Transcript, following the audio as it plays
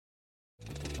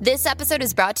This episode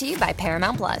is brought to you by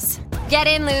Paramount Plus. Get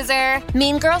in, loser!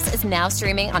 Mean Girls is now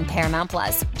streaming on Paramount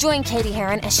Plus. Join Katie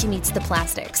Heron as she meets the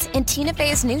plastics in Tina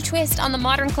Fey's new twist on the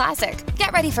modern classic.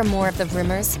 Get ready for more of the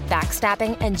rumors,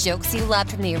 backstabbing, and jokes you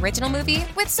loved from the original movie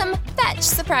with some fetch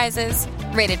surprises.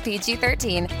 Rated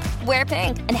PG-13. Wear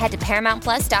pink and head to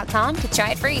ParamountPlus.com to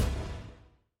try it free.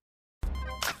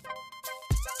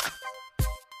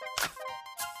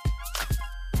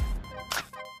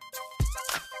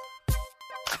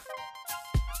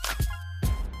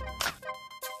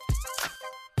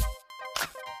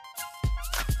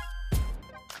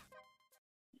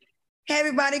 Hey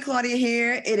everybody, Claudia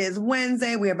here. It is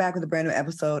Wednesday. We are back with a brand new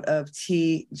episode of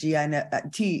TGIF.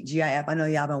 I know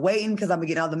y'all been waiting because I've been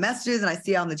getting all the messages and I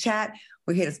see y'all in the chat.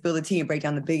 We're here to spill the tea and break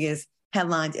down the biggest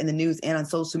headlines in the news and on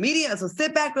social media. So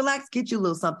sit back, relax, get you a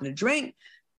little something to drink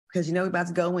because you know we're about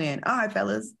to go in. All right,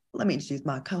 fellas, let me introduce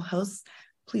my co-host.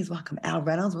 Please welcome Al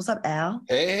Reynolds. What's up, Al?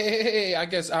 Hey, I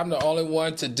guess I'm the only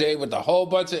one today with a whole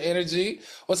bunch of energy.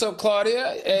 What's up,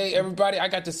 Claudia? Hey, everybody. I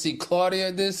got to see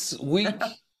Claudia this week.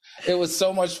 It was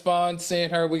so much fun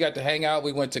seeing her. We got to hang out.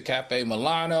 We went to Cafe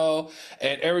Milano.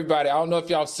 And everybody, I don't know if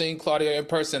y'all seen Claudia in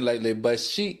person lately, but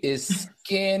she is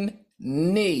skinny,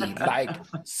 like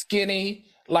skinny,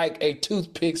 like a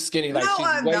toothpick skinny. Like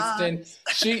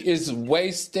she is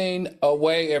wasting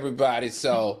away, everybody.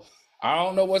 So I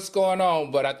don't know what's going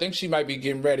on, but I think she might be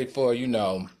getting ready for,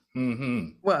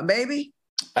 What, baby?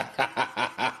 If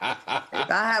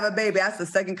I have a baby, that's the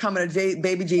second coming of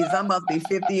baby Jesus. I must be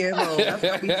 50 years old. That's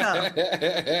gonna be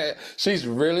tough. She's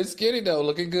really skinny though,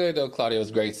 looking good though. Claudia, it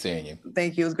was great seeing you.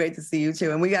 Thank you. It was great to see you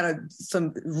too. And we got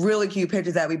some really cute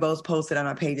pictures that we both posted on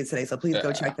our pages today. So please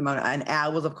go check them out. And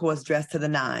Al was, of course, dressed to the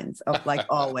nines, like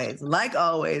always,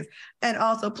 And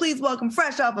also, please welcome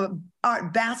fresh off of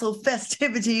Art Basel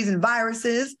festivities and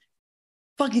viruses,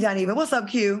 Funky Dineva. What's up,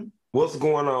 Q? What's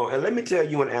going on? And let me tell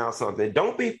you and Al something.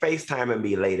 Don't be FaceTiming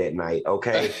me late at night,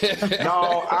 okay?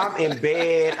 No, I'm in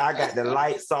bed. I got the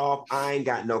lights off. I ain't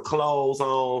got no clothes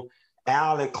on.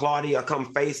 Al and Claudia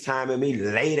come FaceTiming me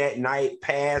late at night,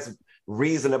 past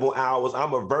reasonable hours.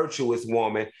 I'm a virtuous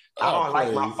woman. I don't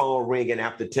like my phone ringing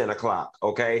after 10 o'clock,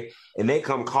 okay? And they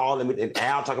come calling me, and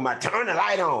Al talking about, turn the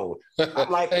light on. I'm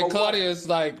like, and Claudia's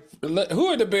like,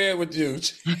 who in the bed with you?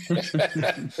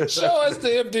 Show us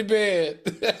the empty bed.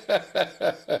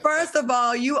 First of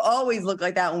all, you always look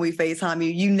like that when we FaceTime you.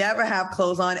 You never have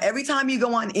clothes on. Every time you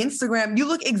go on Instagram, you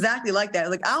look exactly like that.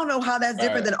 Like, I don't know how that's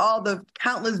different than all the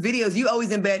countless videos. You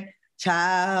always in bed.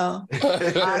 Child,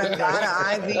 I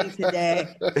got an IV today.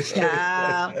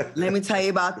 Child, let me tell you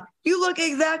about it. You look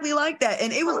exactly like that.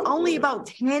 And it was only about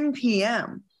 10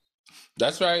 p.m.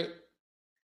 That's right.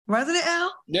 Wasn't it,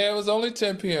 Al? Yeah, it was only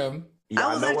 10 p.m. Yeah,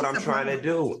 I know what I'm trying to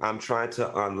do. I'm trying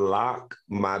to unlock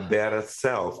my better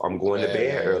self. I'm going to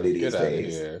bed early these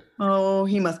days. Oh,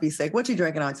 he must be sick. What you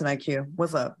drinking on tonight, Q?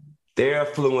 What's up? They're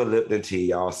fluent Lipton tea,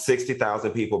 y'all.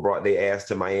 60,000 people brought their ass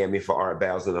to Miami for Art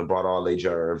Basel and brought all their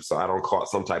germs. So I don't caught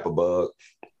some type of bug.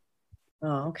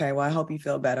 Oh, okay. Well, I hope you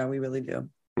feel better. We really do.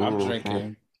 I'm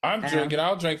drinking.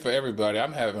 I'll drink for everybody.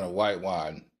 I'm having a white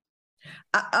wine.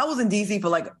 I was in D.C. for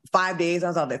like 5 days. I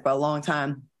was out there for a long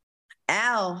time.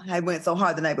 Al had went so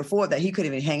hard the night before that he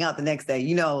couldn't even hang out the next day.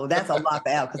 You know, that's a lot for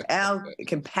Al because Al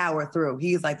can power through.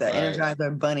 He's like the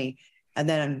Energizer bunny. And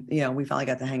then, we finally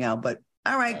got to hang out. But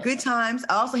all right, good times.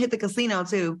 I also hit the casino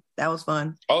too. That was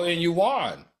fun. Oh, and you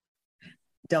won.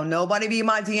 Don't nobody be in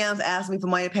my DMs ask me for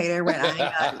money to pay their rent.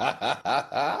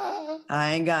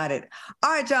 I ain't got it.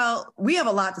 All right, y'all. We have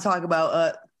a lot to talk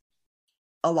about.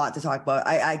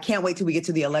 I can't wait till we get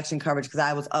to the election coverage because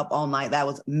I was up all night. That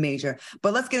was major.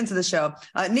 But let's get into the show.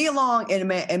 Nia Long and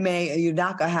May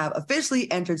Yudaka have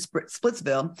officially entered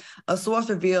Splitsville. A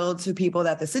source revealed to people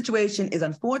that the situation is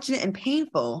unfortunate and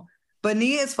painful, but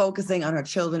Nia is focusing on her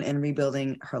children and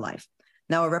rebuilding her life.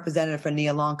 Now, a representative for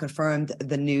Nia Long confirmed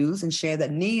the news and shared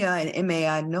that Nia and MA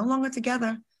are no longer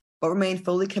together, but remain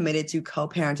fully committed to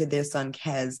co-parenting their son,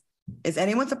 Kez. Is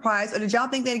anyone surprised, or did y'all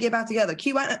think they'd get back together?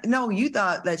 Q, no, you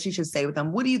thought that she should stay with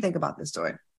them. What do you think about this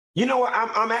story? You know what?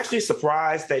 I'm actually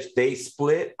surprised that they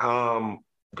split.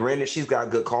 Granted, she's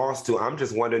got good cause too. I'm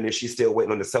just wondering if she's still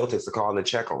waiting on the Celtics to call and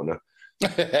check on her.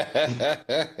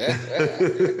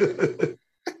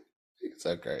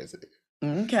 So crazy.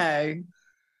 Okay.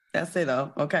 That's it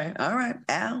though. Okay. All right.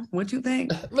 Al, what you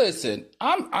think? Listen,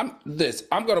 I'm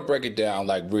gonna break it down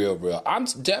like real. I'm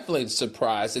definitely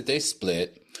surprised that they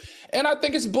split. And I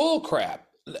think it's bull crap.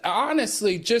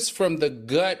 Honestly, just from the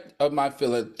gut of my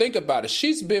feeling, think about it.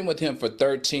 She's been with him for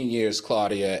 13 years,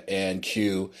 Claudia and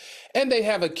Q, and they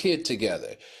have a kid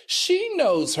together. She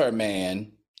knows her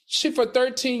man. for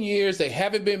 13 years, they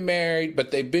haven't been married, but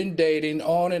they've been dating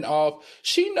on and off.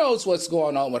 She knows what's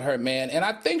going on with her man. And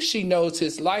I think she knows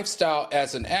his lifestyle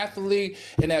as an athlete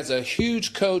and as a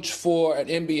huge coach for an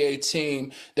NBA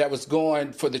team that was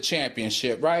going for the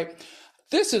championship, right?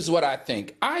 This is what I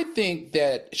think. I think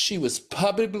that she was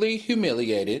publicly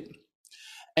humiliated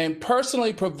and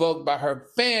personally provoked by her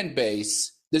fan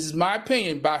base. This is my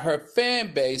opinion, by her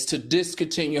fan base to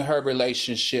discontinue her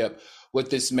relationship with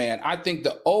this man. I think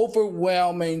the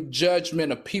overwhelming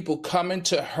judgment of people coming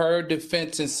to her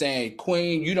defense and saying,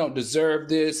 Queen, you don't deserve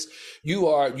this.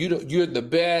 You're the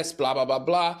best, blah, blah, blah,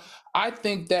 blah. I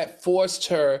think that forced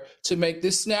her to make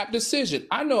this snap decision.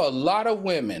 I know a lot of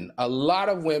women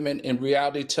in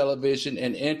reality television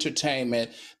and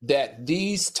entertainment that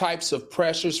these types of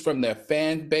pressures from their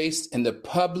fan base and the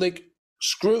public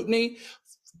scrutiny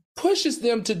pushes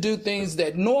them to do things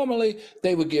that normally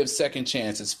they would give second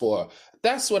chances for.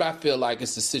 That's what I feel like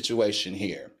is the situation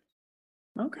here.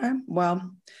 Okay,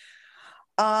 well,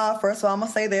 first of all, I'm going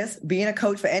to say this. Being a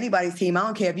coach for anybody's team, I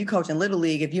don't care if you coach in Little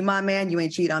League. If you my man, you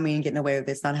ain't cheating on me and getting away with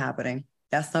it. It's not happening.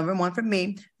 That's number one for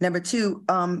me. Number two,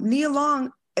 Nia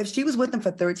Long, if she was with him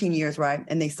for 13 years, right,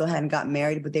 and they still hadn't gotten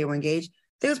married, but they were engaged,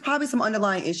 there was probably some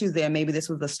underlying issues there. Maybe this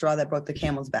was the straw that broke the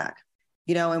camel's back.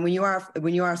 You know, and when you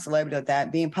are a celebrity like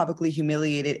that, being publicly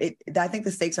humiliated, I think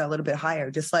the stakes are a little bit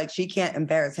higher. Just like she can't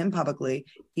embarrass him publicly,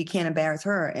 he can't embarrass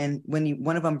her. And when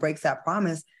one of them breaks that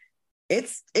promise, it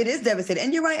is devastating.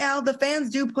 And you're right, Al, the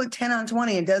fans do put 10 on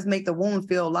 20. It does make the wound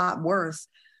feel a lot worse.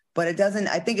 But it doesn't,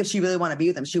 I think if she really wanted to be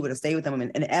with him, she would have stayed with him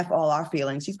and F all our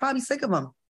feelings. She's probably sick of him.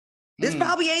 This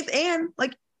probably ain't, and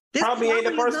like, this probably ain't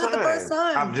the first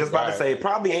time. I'm just about to say, it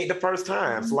probably ain't the first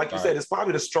time. So like you said, it's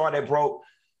probably the straw that broke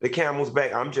the camel's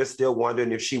back. I'm just still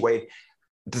wondering if she waited.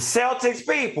 The Celtics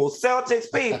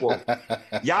people,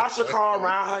 y'all should call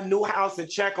around her new house and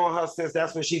check on her, since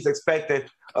that's what she's expecting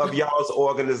of y'all's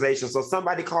organization. So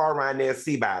somebody call around there and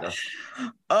see about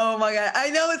her. Oh my God.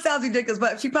 I know it sounds ridiculous,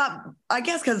 but she probably, I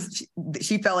guess because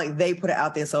she felt like they put it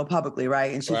out there so publicly,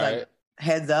 right? And she's like,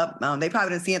 heads up. They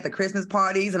probably didn't see it at the Christmas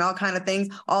parties and all kind of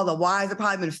things. All the wives have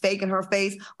probably been faking her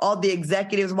face. All the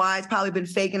executives' wives probably been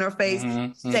faking her face,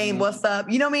 saying what's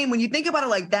up. You know what I mean? When you think about it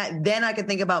like that, then I can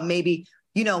think about maybe,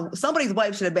 you know, somebody's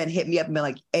wife should have been hit me up and been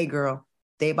like, hey girl,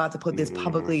 they about to put this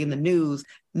publicly in the news.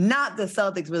 Not the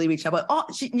Celtics really reach out, but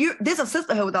there's a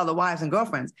sisterhood with all the wives and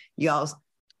girlfriends.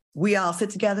 We all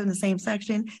sit together in the same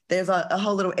section. There's a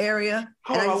whole little area.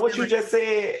 Hold on, what you just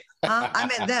said? I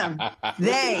meant them.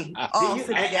 They all sit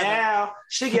together. Al,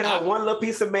 she get her one little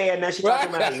piece of mail. Now she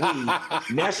talking about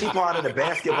weed. Now she part of the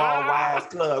basketball wives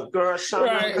club. Girl,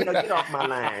 get off my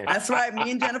line. That's right.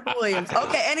 Me and Jennifer Williams.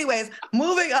 Okay. Anyways,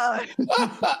 moving on.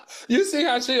 You see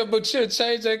how she'll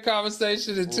change that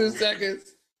conversation in 2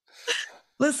 seconds.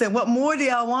 Listen, what more do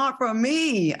y'all want from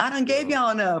me? I done gave y'all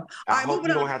enough. I hope you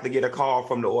don't have to get a call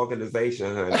from the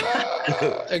organization,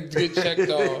 honey. Get checked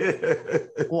on.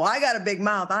 Well, I got a big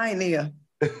mouth. I ain't Nia.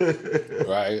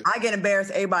 Right. I get embarrassed.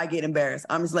 Everybody get embarrassed.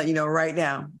 I'm just letting you know right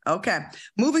now. Okay.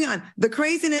 Moving on. The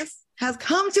craziness has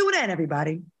come to an end,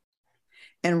 everybody.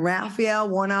 And Raphael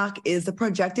Warnock is the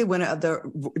projected winner of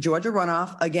the Georgia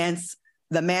runoff against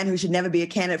the man who should never be a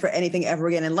candidate for anything ever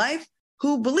again in life,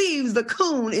 who believes the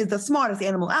coon is the smartest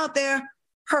animal out there,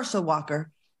 Herschel Walker.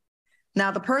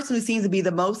 Now, the person who seems to be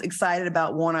the most excited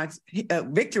about Warnock's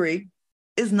victory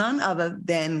is none other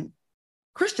than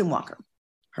Christian Walker,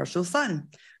 Herschel's son.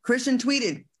 Christian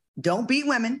tweeted, "Don't beat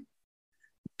women,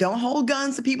 don't hold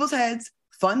guns to people's heads,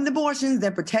 fund abortions,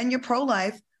 then pretend you're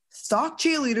pro-life, stalk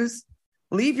cheerleaders,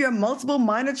 leave your multiple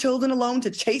minor children alone to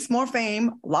chase more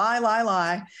fame,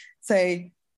 lie,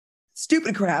 say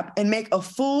stupid crap, and make a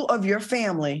fool of your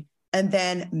family, and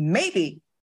then maybe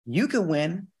you can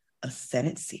win a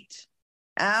Senate seat."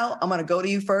 Al, I'm going to go to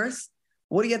you first.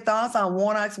 What are your thoughts on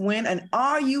Warnock's win, and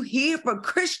are you here for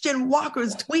Christian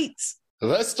Walker's tweets?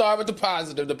 Let's start with the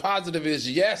positive. The positive is,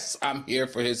 yes, I'm here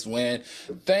for his win.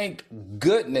 Thank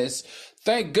goodness.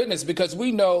 Thank goodness, because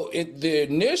we know in the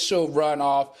initial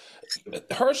runoff,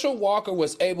 Herschel Walker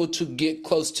was able to get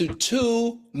close to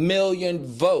 2 million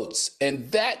votes. And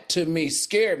that, to me,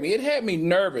 scared me. It had me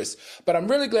nervous. But I'm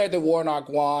really glad that Warnock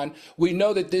won. We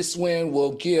know that this win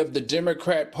will give the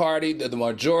Democrat Party the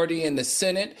majority in the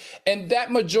Senate. And that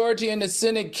majority in the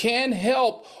Senate can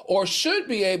help, or should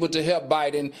be able to help,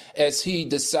 Biden as he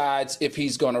decides if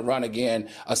he's going to run again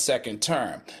a second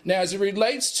term. Now, as it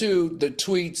relates to the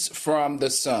tweets from the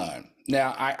Sun,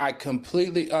 now, I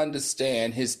completely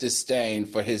understand his disdain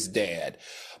for his dad,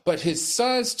 but his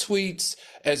son's tweets,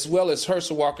 as well as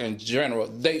Herschel Walker in general,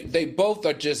 they both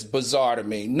are just bizarre to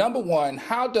me. Number one,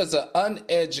 how does an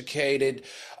uneducated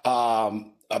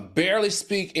barely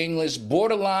speak English,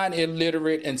 borderline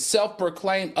illiterate, and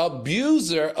self-proclaimed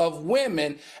abuser of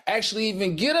women actually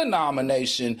even get a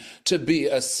nomination to be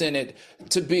a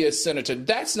senator?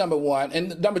 That's number one.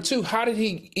 And number two, how did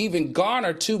he even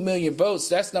garner 2 million votes?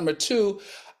 That's number two.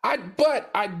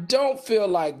 But I don't feel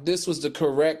like this was the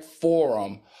correct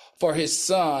forum for his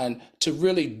son to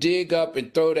really dig up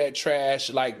and throw that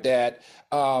trash like that.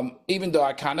 Even though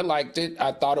I kind of liked it,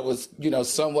 I thought it was,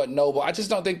 somewhat noble. I just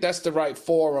don't think that's the right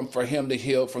forum for him to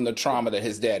heal from the trauma that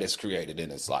his dad has created in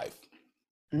his life.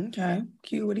 Okay.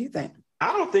 Q, what do you think?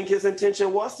 I don't think his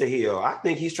intention was to heal. I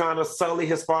think he's trying to sully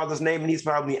his father's name and he's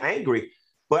probably angry.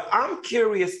 But I'm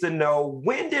curious to know,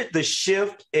 when did the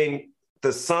shift in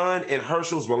the son and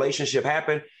Herschel's relationship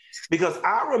happen? Because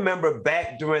I remember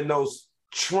back during those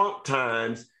Trump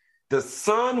times, the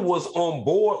son was on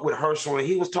board with Herschel and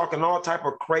he was talking all type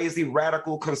of crazy,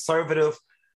 radical, conservative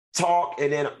talk.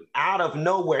 And then out of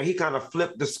nowhere, he kind of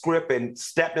flipped the script and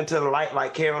stepped into the light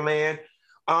like Carol Ann.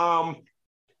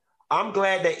 I'm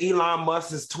glad that Elon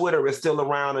Musk's Twitter is still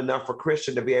around enough for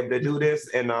Christian to be able to do this.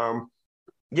 And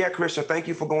Christian, thank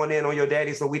you for going in on your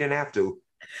daddy so we didn't have to.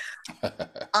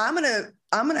 I'm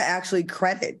gonna actually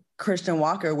credit Christian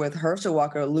Walker with Herschel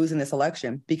Walker losing this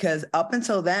election, because up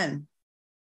until then,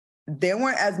 there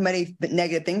weren't as many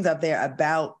negative things up there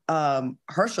about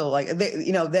Herschel.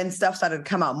 Then stuff started to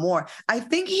come out more. I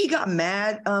think he got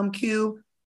mad, Q,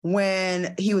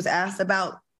 when he was asked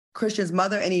about Christian's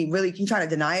mother, and he tried to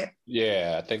deny it.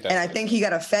 Yeah, I think that's. And I think he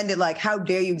got offended, like, how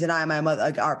dare you deny my mother,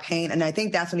 like, our pain? And I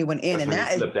think that's when he went in, and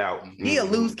that slipped out. He a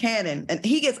loose cannon, and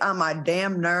he gets on my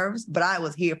damn nerves. But I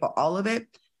was here for all of it,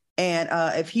 and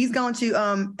if he's going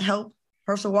to help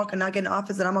Herschel Walker not get in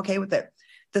office, then I'm okay with it.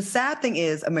 The sad thing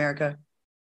is, America,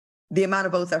 the amount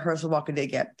of votes that Herschel Walker did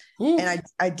get, and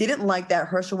I didn't like that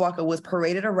Herschel Walker was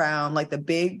paraded around like the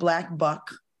big black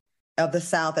buck of the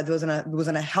South that was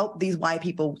gonna help these white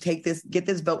people get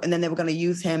this vote, and then they were gonna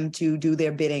use him to do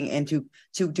their bidding and to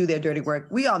do their dirty work.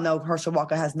 We all know Herschel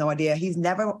Walker has no idea. He's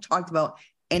never talked about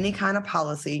any kind of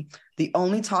policy. The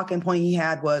only talking point he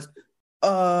had was,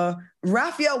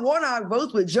 Raphael Warnock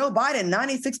votes with Joe Biden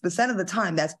 96% of the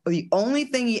time. That's the only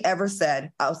thing he ever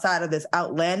said outside of this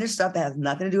outlandish stuff that has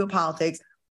nothing to do with politics.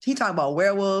 He talked about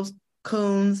werewolves,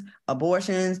 coons,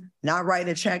 abortions, not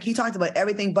writing a check. He talked about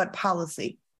everything but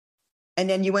policy. And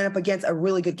then you went up against a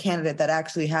really good candidate that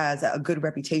actually has a good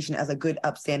reputation as a good,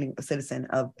 upstanding citizen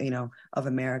of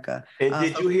America. And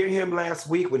did you hear him last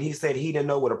week when he said he didn't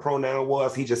know what a pronoun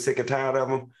was? He just sick and tired of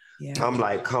them. Yeah. I'm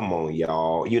like, come on,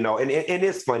 y'all. And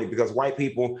it's funny because white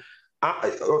people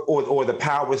or the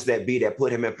powers that be that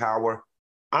put him in power,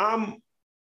 I'm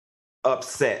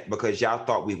upset because y'all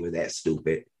thought we were that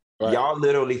stupid. Right. Y'all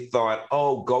literally thought,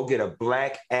 oh, go get a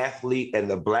black athlete and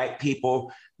the black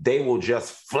people, they will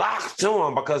just flock to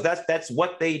him because that's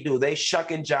what they do. They shuck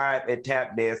and jive and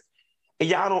tap dance. And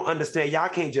y'all don't understand. Y'all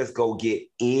can't just go get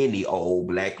any old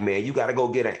black man. You got to go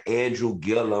get an Andrew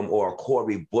Gillum or a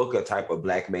Cory Booker type of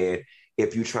black man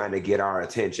if you're trying to get our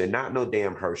attention, not no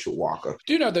damn Herschel Walker.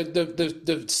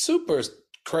 The super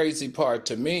crazy part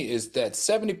to me is that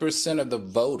 70% of the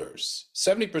voters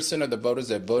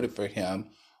that voted for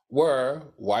him were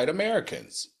white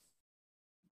Americans.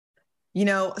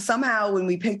 Somehow when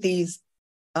we pick these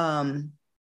rhymes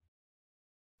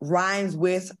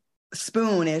with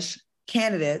spoonish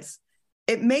candidates,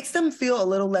 it makes them feel a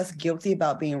little less guilty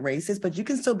about being racist, but you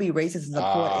can still be racist and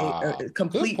support a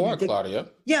complete... Good point, Claudia.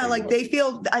 Yeah, like they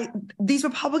feel... these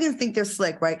Republicans think they're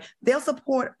slick, right? They'll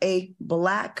support a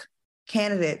black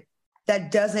candidate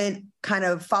that doesn't kind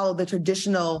of follow the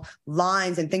traditional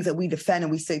lines and things that we defend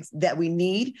and we say that we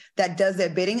need, that does their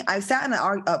bidding. I sat in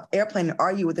an airplane and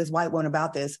argued with this white woman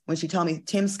about this when she told me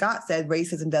Tim Scott said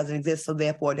racism doesn't exist, so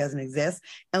therefore it doesn't exist.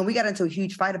 And we got into a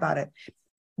huge fight about it.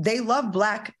 They love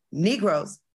black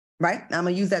Negroes, right? I'm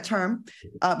going to use that term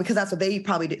because that's what they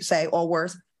probably say, or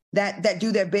worse, that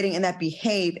do their bidding and that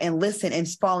behave and listen and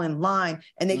fall in line,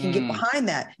 and they can get behind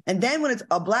that. And then when it's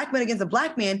a black man against a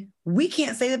black man, we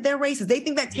can't say that they're racist. They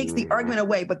think that takes the argument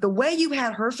away. But the way you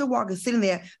had Herschel Walker sitting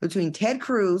there between Ted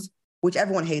Cruz, which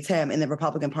everyone hates him in the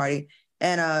Republican Party,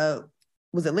 and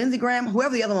was it Lindsey Graham,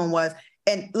 whoever the other one was,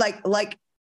 and like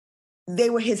they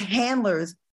were his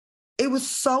handlers. It was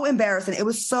so embarrassing. It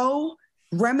was so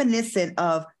reminiscent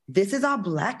of, this is our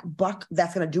black buck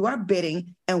that's going to do our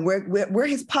bidding, and we're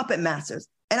his puppet masters.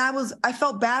 And I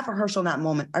felt bad for Herschel in that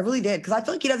moment. I really did, because I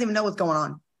feel like he doesn't even know what's going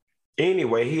on.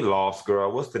 Anyway, he lost,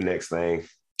 girl. What's the next thing?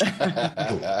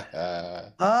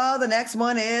 The next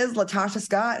one is Latasha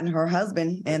Scott and her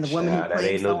husband, and the woman who that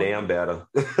ain't no damn better.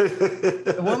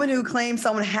 The woman who claimed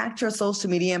someone hacked her social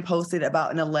media and posted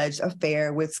about an alleged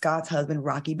affair with Scott's husband,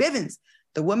 Rocky Bivens.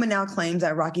 The woman now claims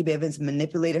that Rocky Bivens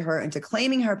manipulated her into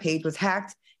claiming her page was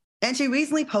hacked, and she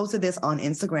recently posted this on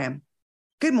Instagram.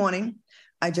 Good morning.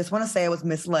 I just want to say I was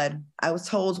misled. I was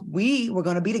told we were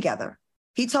going to be together.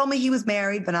 He told me he was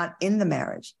married, but not in the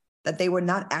marriage, that they were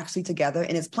not actually together,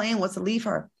 and his plan was to leave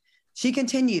her. She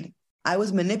continued, I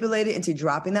was manipulated into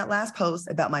dropping that last post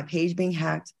about my page being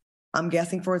hacked. I'm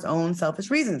guessing for his own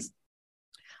selfish reasons.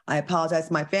 I apologize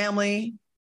to my family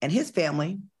and his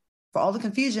family for all the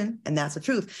confusion, and that's the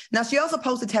truth. Now, she also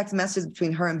posted text messages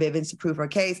between her and Bivens to prove her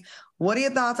case. What are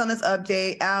your thoughts on this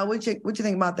update? Al, what you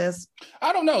think about this?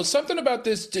 I don't know. Something about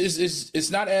this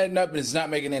is not adding up and it's not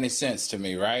making any sense to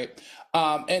me, right?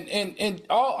 And in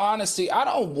all honesty, I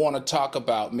don't want to talk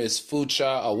about Miss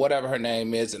Fucha or whatever her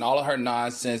name is and all of her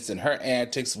nonsense and her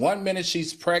antics. 1 minute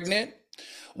she's pregnant.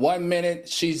 1 minute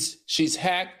she's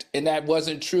hacked and that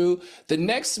wasn't true. The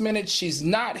next minute she's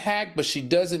not hacked, but she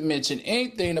doesn't mention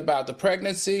anything about the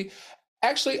pregnancy.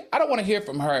 Actually, I don't want to hear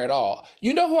from her at all.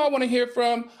 You know who I want to hear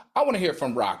from? I want to hear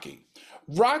from Rocky.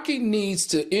 Rocky needs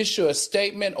to issue a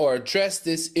statement or address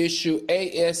this issue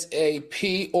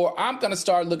ASAP, or I'm going to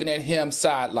start looking at him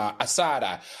side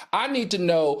eye. I need to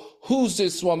know who's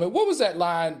this woman. What was that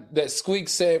line that Squeak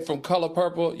said from Color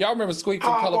Purple? Y'all remember Squeak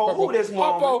from Color Purple? Who this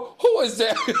woman? Harpo, who is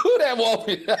that? Who that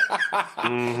woman?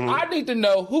 I need to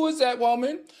know, who is that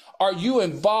woman? Are you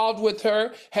involved with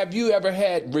her? Have you ever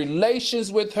had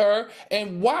relations with her?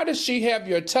 And why does she have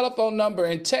your telephone number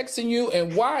and texting you?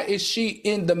 And why is she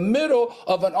in the middle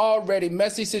of an already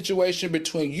messy situation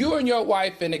between you and your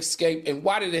wife and Escape? And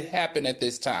why did it happen at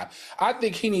this time? I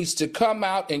think he needs to come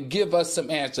out and give us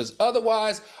some answers.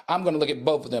 Otherwise, I'm going to look at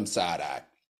both of them side-eye.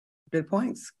 Good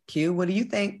points. Q, what do you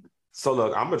think? So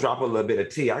look, I'm going to drop a little bit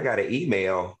of tea. I got an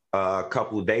email a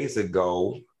couple of days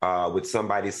ago with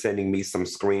somebody sending me some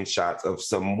screenshots of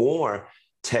some more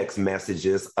text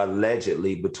messages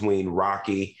allegedly between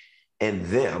Rocky and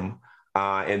them.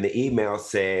 And the email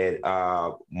said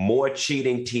more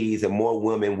cheating teas and more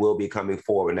women will be coming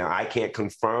forward. Now, I can't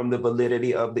confirm the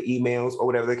validity of the emails or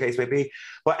whatever the case may be.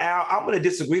 But Al, I'm going to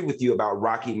disagree with you about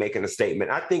Rocky making a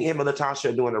statement. I think him and Latasha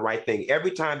are doing the right thing.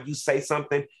 Every time you say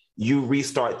something, you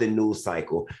restart the news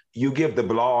cycle. You give the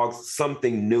blogs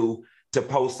something new to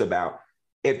post about.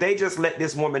 If they just let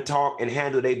this woman talk and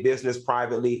handle their business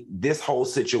privately, this whole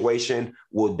situation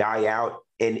will die out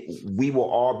and we will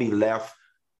all be left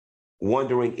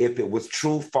wondering if it was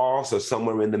true, false, or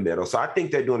somewhere in the middle. So I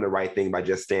think they're doing the right thing by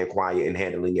just staying quiet and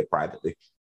handling it privately.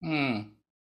 I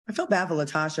feel bad for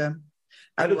Latasha.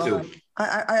 I do too.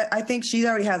 I think she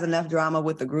already has enough drama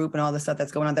with the group and all the stuff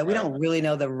that's going on that we don't really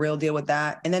know the real deal with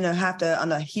that. And then they'll have to, on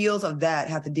the heels of that,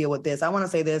 have to deal with this. I want to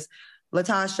say this.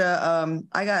 Latasha,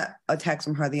 I got a text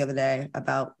from her the other day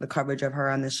about the coverage of her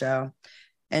on this show.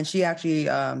 And she actually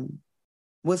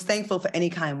was thankful for any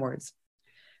kind words.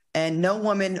 And no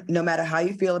woman, no matter how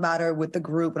you feel about her with the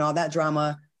group and all that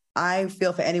drama, I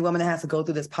feel for any woman that has to go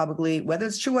through this publicly, whether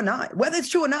it's true or not. Whether it's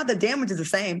true or not, the damage is the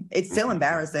same. It's still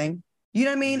embarrassing. You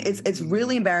know what I mean? It's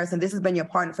really embarrassing. This has been your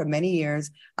partner for many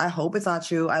years. I hope it's not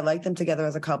true. I like them together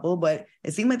as a couple, but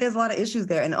it seems like there's a lot of issues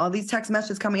there. And all these text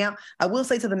messages coming out. I will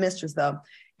say to the mistress, though,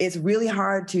 it's really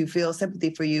hard to feel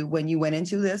sympathy for you when you went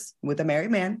into this with a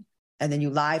married man. And then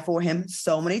you lied for him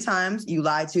so many times. You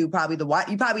lied to probably the wife.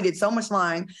 You probably did so much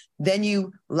lying. Then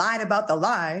you lied about the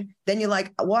lie. Then you're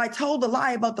like, well, I told the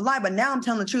lie about the lie, but now I'm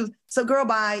telling the truth. So girl,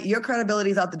 bye. Your credibility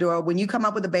is out the door. When you come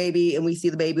up with a baby and we see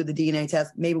the baby with the DNA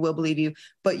test, maybe we'll believe you.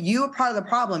 But you are part of the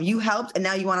problem. You helped and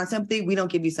now you want our sympathy. We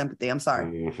don't give you sympathy. I'm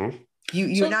sorry. Mm-hmm.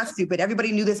 You're not stupid.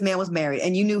 Everybody knew this man was married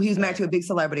and you knew he was married to a big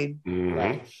celebrity. Mm-hmm.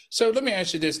 Right. So let me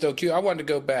ask you this though, Q. I wanted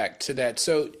to go back to that.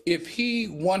 So if he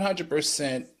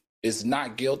 100% is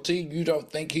not guilty, you don't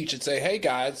think he should say, hey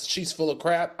guys, she's full of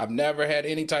crap. I've never had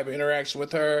any type of interaction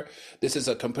with her. This is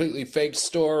a completely fake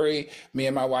story. Me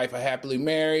and my wife are happily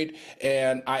married.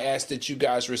 And I ask that you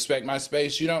guys respect my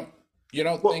space. You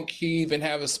don't think he even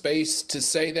have a space to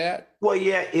say that? Well,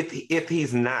 yeah, if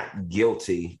he's not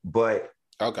guilty, but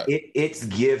okay, it's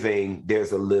giving,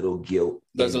 there's a little guilt.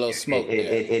 There's a little smoke. And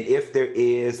if there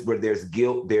is, where there's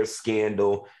guilt, there's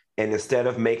scandal. And instead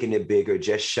of making it bigger,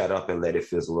 just shut up and let it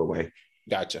fizzle away.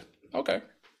 Gotcha. Okay.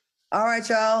 All right,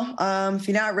 y'all. If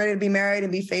you're not ready to be married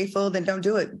and be faithful, then don't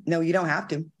do it. No, you don't have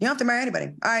to. You don't have to marry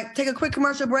anybody. All right, take a quick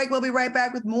commercial break. We'll be right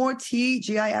back with more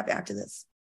TGIF after this.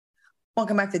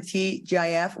 Welcome back to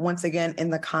TGIF. Once again, in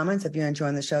the comments, if you're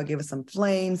enjoying the show, give us some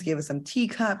flames, give us some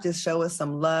teacup, just show us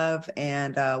some love.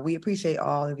 And we appreciate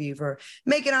all of you for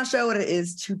making our show what it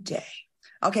is today.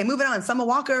 Okay, moving on. Summer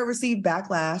Walker received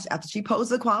backlash after she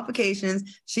posted the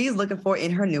qualifications she's looking for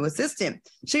in her new assistant.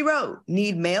 She wrote,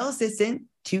 need male assistant,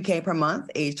 $2K per month,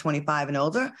 age 25 and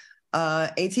older,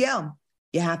 ATL.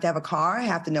 You have to have a car,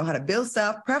 have to know how to build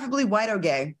stuff, preferably white or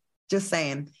gay. Just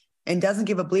saying. And doesn't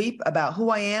give a bleep about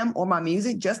who I am or my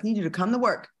music, just need you to come to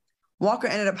work. Walker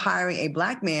ended up hiring a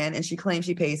black man, and she claims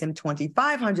she pays him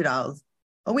 $2,500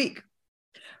 a week.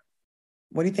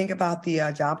 What do you think about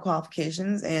the job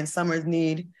qualifications and Summer's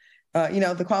need?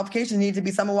 The qualifications need to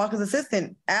be Summer Walker's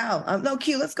assistant. Al, no,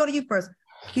 Q, let's go to you first.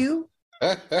 Q?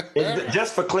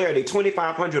 Just for clarity,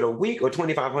 $2,500 a week or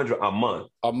 $2,500 a month?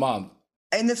 A month.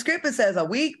 In the script, it says a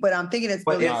week, but I'm thinking it's...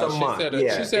 But it's a month.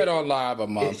 She said on live a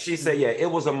month. She said, it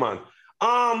was a month.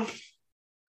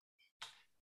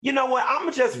 You know what? I'm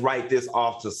going to just write this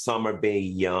off to Summer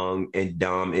being young and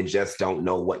dumb and just don't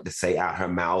know what to say out her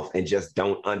mouth and just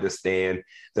don't understand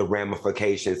the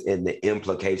ramifications and the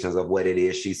implications of what it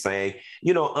is she's saying.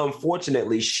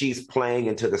 Unfortunately, she's playing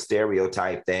into the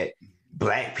stereotype that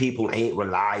Black people ain't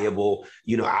reliable.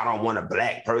 I don't want a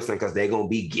Black person because they're going to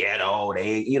be ghetto. They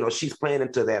ain't, she's playing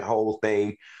into that whole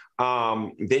thing.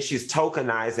 Then she's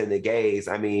tokenizing the gays.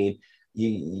 I mean,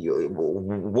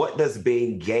 what does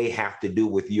being gay have to do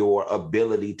with your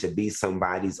ability to be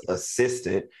somebody's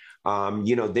assistant?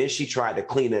 Then she tried to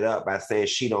clean it up by saying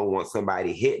she don't want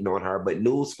somebody hitting on her. But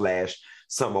newsflash,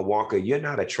 Summer Walker, you're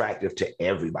not attractive to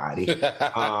everybody.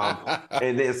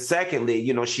 And then secondly,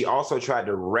 she also tried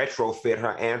to retrofit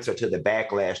her answer to the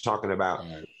backlash, talking about,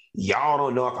 y'all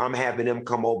don't know if I'm having them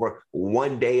come over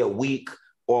one day a week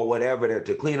or whatever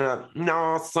to clean up.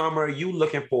 No, Summer, you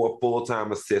looking for a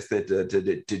full-time assistant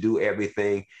to do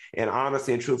everything. And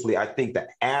honestly and truthfully, I think the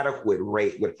adequate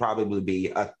rate would probably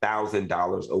be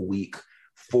 $1,000 a week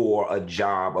for a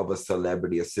job of a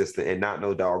celebrity assistant and not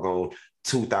no doggone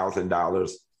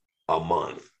 $2,000 a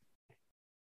month.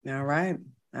 All right.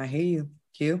 I hear you,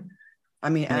 Q. I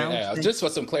mean, just for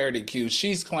some clarity, Q,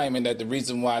 she's claiming that the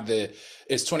reason why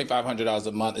it's $2,500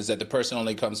 a month is that the person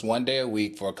only comes one day a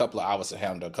week for a couple of hours to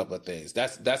handle a couple of things.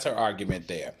 That's her argument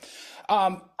there.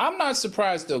 I'm not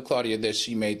surprised, though, Claudia, that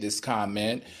she made this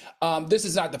comment. This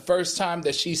is not the first time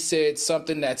that she said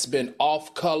something that's been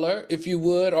off color, if you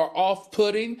would, or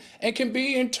off-putting, and can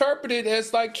be interpreted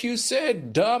as, like Q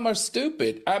said, dumb or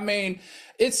stupid. I mean,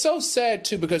 it's so sad,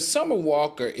 too, because Summer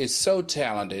Walker is so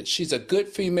talented. She's a good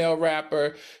female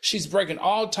rapper. She's breaking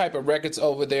all type of records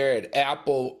over there at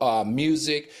Apple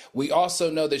Music. We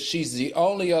also know that she's the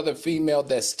only other female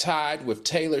that's tied with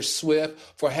Taylor Swift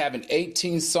for having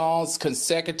 18 songs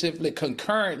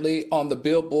concurrently on the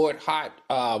Billboard Hot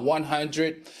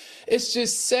 100. It's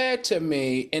just sad to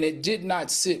me, and it did not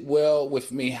sit well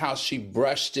with me how she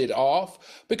brushed it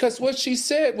off, because what she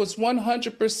said was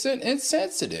 100%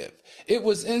 insensitive. It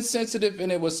was insensitive,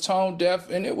 and it was tone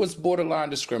deaf, and it was borderline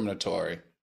discriminatory.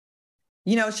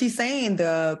 She's saying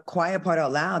the quiet part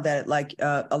out loud that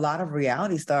a lot of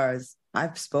reality stars,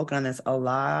 I've spoken on this a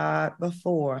lot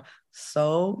before,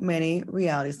 so many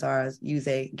reality stars use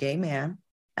a gay man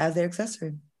as their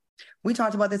accessory. We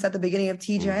talked about this at the beginning of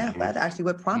TGIF. Mm-hmm. That's actually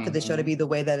what prompted the show to be the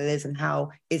way that it is and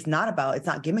how it's not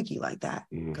gimmicky like that.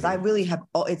 Because I really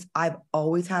I've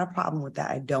always had a problem with that.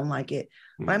 I don't like it.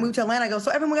 When I moved to Atlanta, I go, so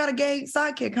everyone got a gay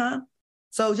sidekick, huh?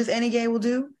 So just any gay will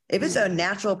do? If it's a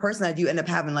natural person that you end up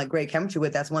having great chemistry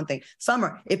with, that's one thing.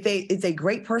 Summer, if it's a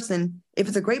great person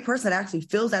that actually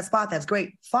fills that spot, that's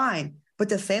great, fine. But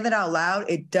to say that out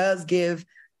loud, it does give,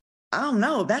 I don't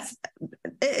know,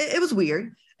 it was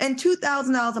weird. And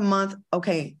 $2,000 a month,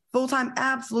 okay, full-time,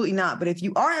 absolutely not. But if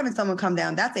you are having someone come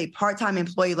down, that's a part-time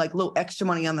employee, little extra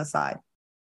money on the side.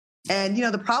 And,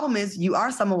 the problem is you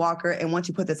are Summer Walker, and once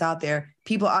you put this out there,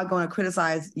 people are going to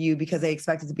criticize you because they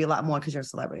expect it to be a lot more because you're a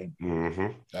celebrity. Mm-hmm.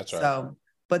 That's right. So,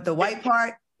 but the white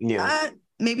part,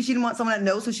 maybe she didn't want someone that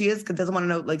knows who she is because doesn't want to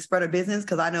know, spread her business.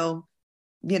 Because I know,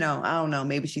 I don't know,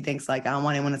 maybe she thinks I don't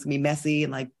want anyone that's going to be messy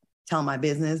and tell my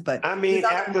business. But I mean,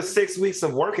 after 6 weeks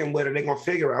of working with her, they're going to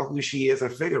figure out who she is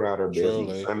and figure out her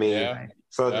business. I mean,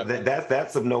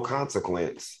 that's of no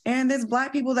consequence. And there's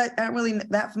Black people that aren't really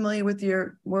that familiar with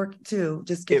your work too.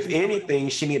 If anything,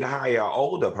 she need to hire an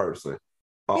older person,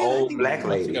 old Black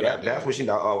lady. That's what she need,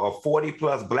 a 40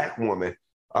 plus Black woman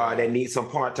that needs some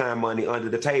part-time money under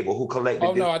the table who collect.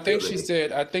 Oh no, I think she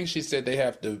said they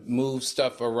have to move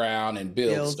stuff around and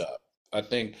build stuff. I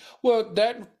think,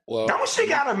 don't she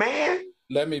got a man?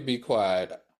 Let me be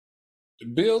quiet.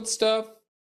 Build stuff.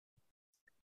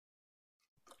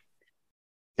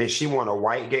 And she want a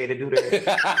white gay to do that?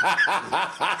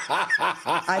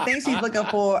 I think she's looking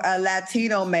for a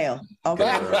Latino male.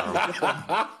 Okay.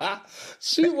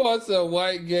 She wants a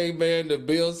white gay man to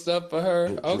build stuff for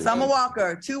her. Okay. Summer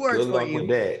Walker, 2 words Good for luck you. with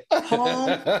that.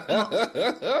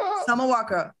 Summer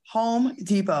Walker, Home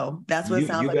Depot. That's what it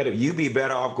sounds like. You be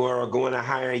better off going to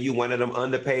hiring you one of them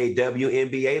underpaid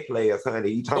WNBA players,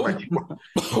 honey. You talking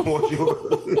about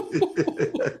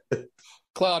you?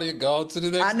 Claudia, go to the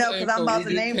next. I know, because I'm about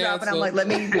to name drop, and I'm like, let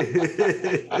me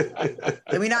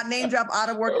not name drop out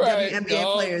of work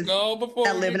WNBA players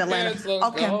that live in Atlanta.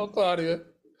 Okay, go, Claudia.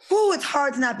 Ooh, it's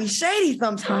hard to not be shady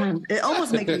sometimes. It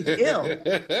almost makes me ill.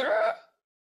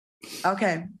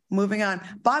 Okay, moving on.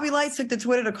 Bobby Light took to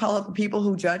Twitter to call out the people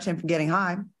who judge him for getting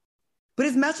high, but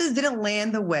his message didn't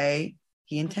land the way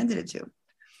he intended it to.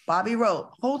 Bobby wrote,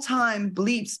 "Whole time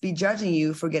bleeps be judging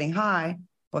you for getting high,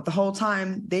 but the whole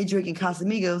time they drinking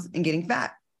Casamigos and getting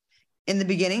fat." In the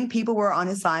beginning, people were on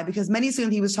his side because many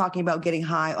assumed he was talking about getting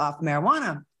high off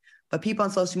marijuana. But people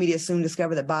on social media soon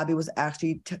discovered that Bobby was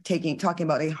actually talking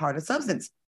about a harder substance.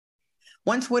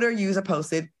 One Twitter user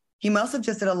posted, "He must have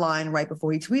just did a line right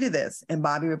before he tweeted this." And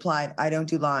Bobby replied, "I don't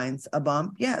do lines. A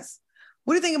bump? Yes."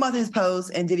 What do you think about his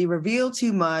post? And did he reveal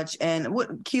too much? And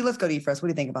Key, let's go to you first. What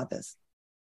do you think about this?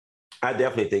 I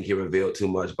definitely think he revealed too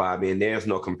much, Bobby, and there's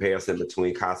no comparison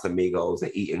between Casamigos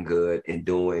and eating good and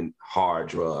doing hard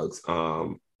drugs.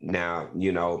 Now,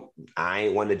 I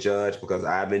ain't one to judge because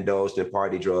I've indulged in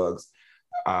party drugs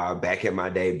back in my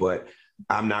day, but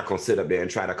I'm not going to sit up there and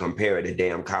try to compare it to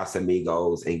damn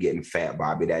Casamigos and getting fat,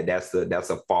 Bobby. That's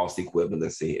a false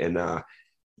equivalency. And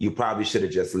you probably should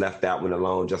have just left that one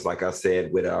alone, just like I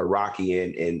said, with Rocky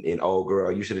and Old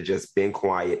Girl. You should have just been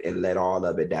quiet and let all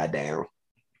of it die down.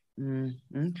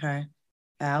 Okay.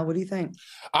 Al, what do you think?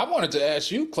 I wanted to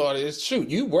ask you, Claudia, shoot,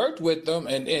 you worked with them,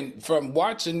 and from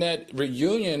watching that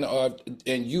reunion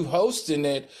and you hosting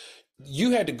it,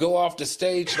 you had to go off the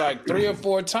stage like 3 or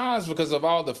 4 times because of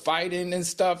all the fighting and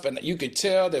stuff. And you could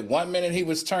tell that one minute he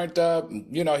was turned up,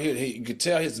 you could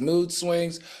tell his mood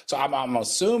swings. So I'm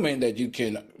assuming that you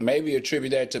can maybe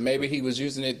attribute that to maybe he was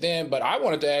using it then. But I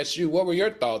wanted to ask you, what were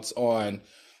your thoughts on,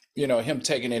 him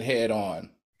taking it head on?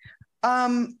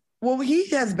 Well, he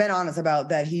has been honest about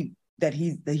that. He's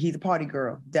a party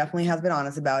girl. Definitely has been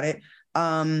honest about it.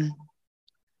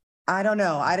 I don't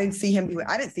know. I didn't see him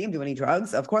do any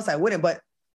drugs. Of course I wouldn't, but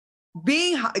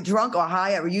being drunk or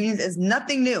high at reunions is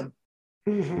nothing new.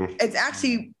 Mm-hmm. It's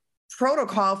actually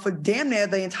protocol for damn near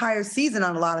the entire season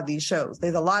on a lot of these shows.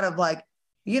 There's a lot of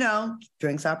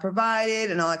drinks are provided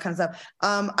and all that kind of stuff.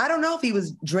 I don't know if he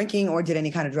was drinking or did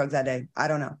any kind of drugs that day. I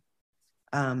don't know.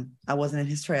 I wasn't in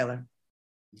his trailer.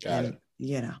 Got it.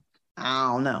 I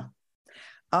don't know.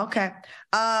 Okay.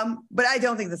 But I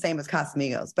don't think the same as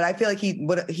Casamigos. But I feel like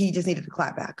he just needed to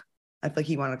clap back. I feel like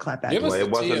he wanted to clap back. It wasn't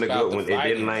a good one. It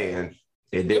didn't land.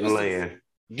 It didn't land.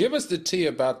 Give us the tea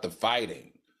about the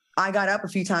fighting. I got up a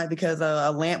few times because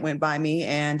a lamp went by me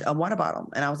and a water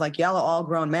bottle. And I was like, y'all are all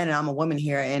grown men and I'm a woman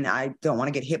here and I don't want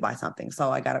to get hit by something.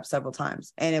 So I got up several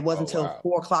times. And it wasn't until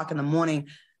 4:00 in the morning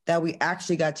that we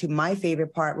actually got to my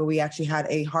favorite part where we actually had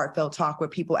a heartfelt talk where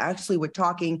people actually were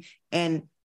talking and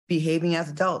behaving as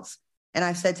adults. And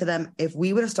I said to them, if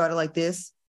we would have started like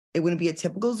this, it wouldn't be a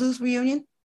typical Zeus reunion.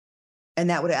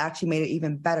 And that would have actually made it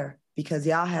even better because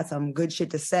y'all had some good shit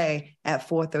to say at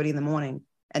 4:30 in the morning.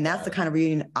 And that's the kind of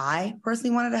reunion I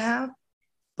personally wanted to have,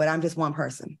 but I'm just one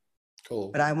person.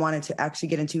 Cool. But I wanted to actually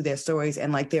get into their stories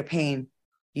and their pain.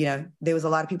 There was a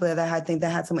lot of people that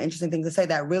had some interesting things to say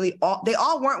that really they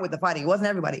all weren't with the fighting. It wasn't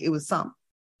everybody. It was some.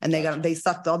 And they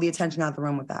sucked all the attention out of the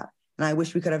room with that. And I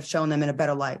wish we could have shown them in a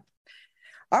better light.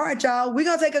 All right, y'all. We're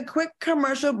going to take a quick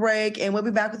commercial break and we'll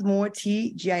be back with more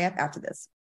TGIF after this.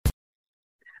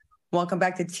 Welcome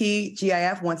back to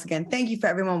TGIF. Once again, thank you for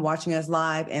everyone watching us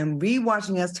live and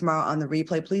re-watching us tomorrow on the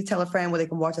replay. Please tell a friend where they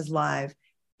can watch us live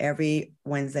every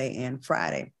Wednesday and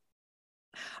Friday.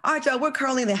 All right, y'all, we're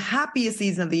currently in the happiest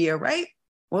season of the year, right?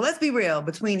 Well, let's be real.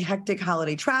 Between hectic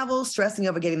holiday travel, stressing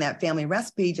over getting that family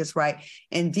recipe just right,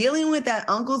 and dealing with that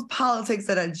uncle's politics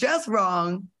that are just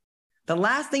wrong, the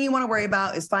last thing you want to worry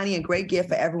about is finding a great gift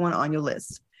for everyone on your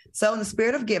list. So in the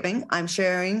spirit of giving, I'm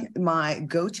sharing my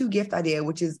go-to gift idea,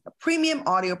 which is premium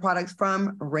audio products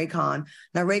from Raycon.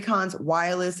 Now, Raycon's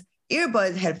wireless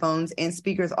earbuds, headphones, and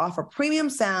speakers offer premium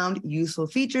sound, useful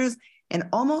features, and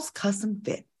almost custom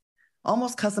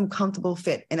comfortable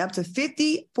fit, and up to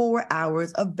 54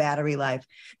 hours of battery life.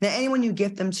 Now, anyone you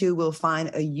gift them to will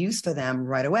find a use for them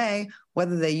right away,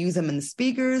 whether they use them in the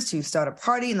speakers to start a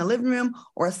party in the living room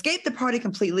or escape the party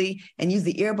completely and use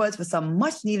the earbuds for some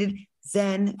much-needed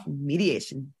Zen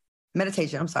mediation.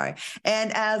 Meditation, I'm sorry.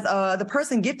 And as the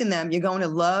person gifting them, you're going to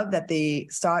love that they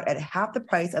start at half the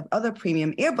price of other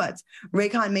premium earbuds.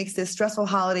 Raycon makes this stressful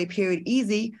holiday period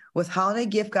easy with holiday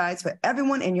gift guides for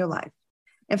everyone in your life.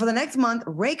 And for the next month,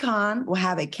 Raycon will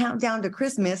have a countdown to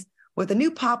Christmas with a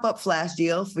new pop-up flash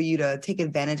deal for you to take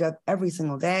advantage of every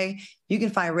single day. You can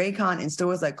find Raycon in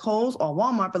stores like Kohl's or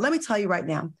Walmart, but let me tell you right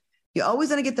now, you're always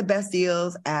going to get the best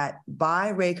deals at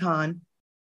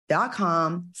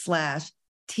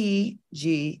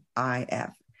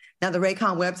buyraycon.com/TGIF. Now, the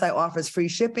Raycon website offers free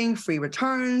shipping, free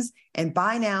returns, and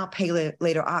buy now, pay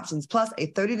later options, plus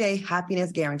a 30-day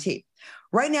happiness guarantee.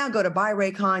 Right now, go to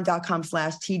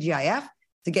buyraycon.com/TGIF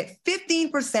to get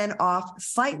 15% off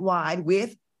site-wide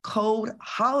with code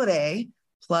HOLIDAY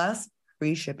plus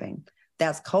free shipping.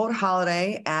 That's code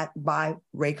HOLIDAY at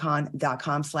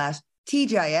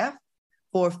buyraycon.com/TGIF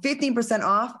for 15%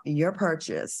 off your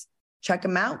purchase. Check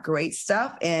them out. Great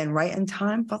stuff. And right in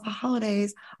time for the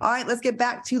holidays. All right, let's get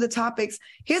back to the topics.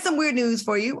 Here's some weird news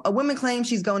for you. A woman claims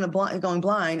she's going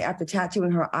blind after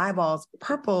tattooing her eyeballs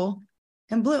purple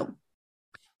and blue.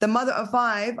 The mother of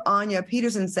 5, Anya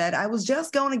Peterson, said, I was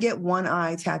just going to get one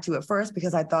eye tattoo at first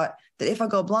because I thought that if I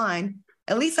go blind,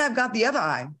 at least I've got the other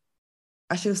eye.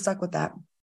 I should have stuck with that.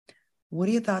 What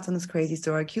are your thoughts on this crazy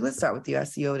story? Q, let's start with you. I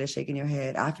see you over there shaking your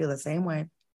head. I feel the same way.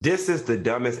 This is the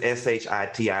dumbest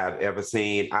SHIT I've ever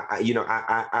seen.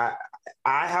 I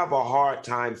have a hard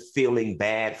time feeling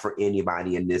bad for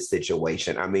anybody in this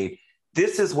situation. I mean,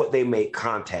 this is what they make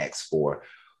contacts for.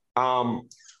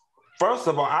 First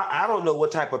of all, I don't know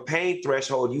what type of pain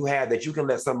threshold you have that you can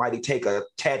let somebody take a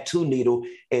tattoo needle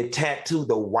and tattoo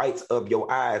the whites of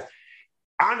your eyes.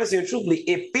 Honestly and truthfully,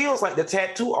 it feels like the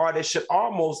tattoo artist should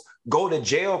almost go to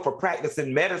jail for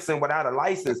practicing medicine without a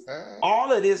license.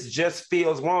 All of this just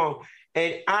feels wrong.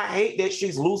 And I hate that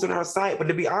she's losing her sight. But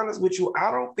to be honest with you,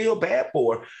 I don't feel bad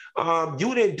for her.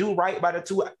 You didn't do right by the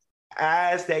 2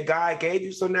 eyes that God gave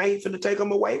you. So now he's going to take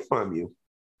them away from you.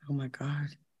 Oh, my God.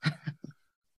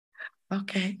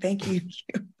 Okay, thank you.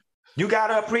 You got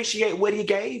to appreciate what he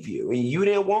gave you. And you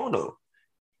didn't want to.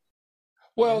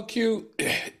 Well, Q,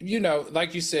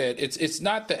 like you said, it's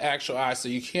not the actual eye, so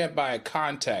you can't buy a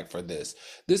contact for this.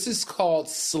 This is called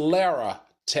sclera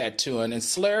tattooing, and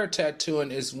sclera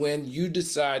tattooing is when you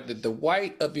decide that the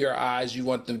white of your eyes, you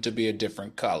want them to be a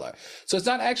different color. So it's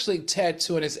not actually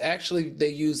tattooing, it's actually they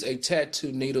use a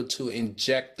tattoo needle to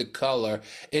inject the color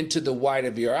into the white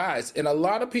of your eyes. And a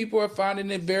lot of people are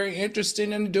finding it very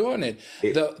interesting in doing it.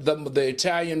 The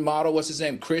Italian model, what's his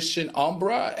name, Christian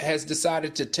Aubry, has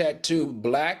decided to tattoo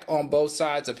black on both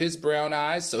sides of his brown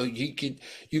eyes so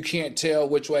you can't tell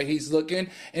which way he's looking.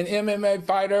 And MMA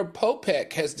fighter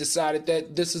Popek has decided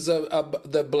that this is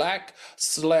the black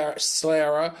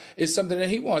sclera is something that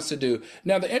he wants to do.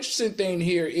 Now, the interesting thing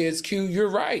here is, Q, you're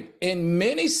right. In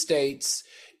many states,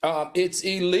 it's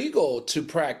illegal to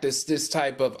practice this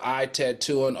type of eye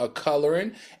tattooing or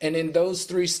coloring. And in those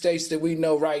 3 states that we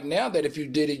know right now that if you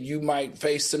did it, you might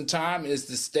face some time is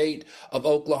the state of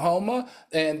Oklahoma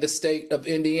and the state of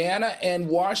Indiana. And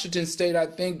Washington State, I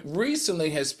think, recently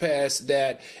has passed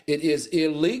that it is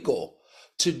illegal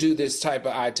to do this type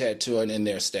of eye tattooing in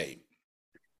their state.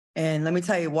 And let me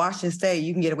tell you, Washington State,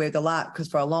 you can get away with a lot because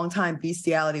for a long time,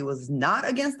 bestiality was not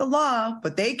against the law,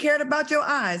 but they cared about your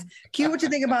eyes. Q, what you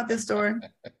think about this story?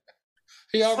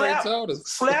 He already told us.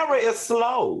 Sclera is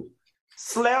slow.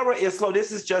 Sclera is slow.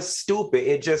 This is just stupid.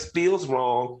 It just feels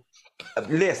wrong.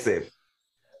 Listen,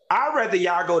 I'd rather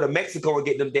y'all go to Mexico and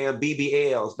get them damn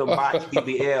BBLs, them botched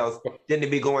BBLs, than to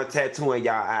be going tattooing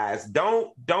y'all eyes.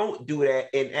 Don't do that.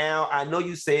 And Al, I know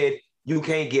you said you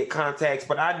can't get contacts,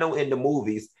 but I know in the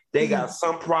movies, they got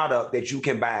some product that you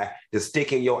can buy to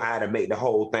stick in your eye to make the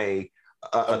whole thing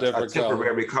a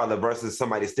temporary color versus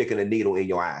somebody sticking a needle in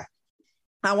your eye.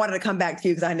 I wanted to come back to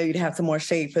you because I know you'd have some more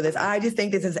shade for this. I just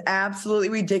think this is absolutely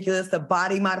ridiculous. The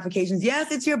body modifications. Yes,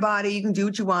 it's your body. You can do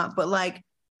what you want, but like,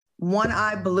 one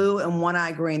eye blue and one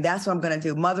eye green. That's what I'm going to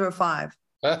do. Mother of 5.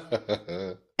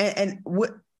 I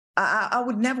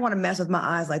would never want to mess with my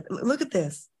eyes. Like, look at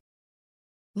this.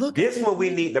 This is when we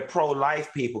need the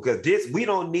pro-life people, because we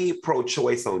don't need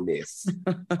pro-choice on this.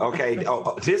 Okay.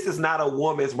 This is not a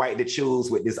woman's right to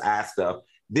choose with this eye stuff.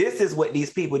 This is what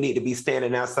these people need to be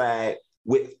standing outside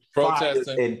with flyers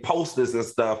and posters and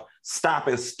stuff,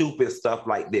 stopping stupid stuff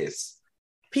like this.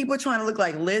 People trying to look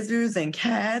like lizards and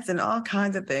cats and all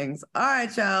kinds of things. All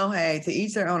right, y'all. Hey, to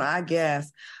each their own, I guess.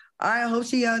 All right, I hope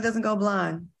she doesn't go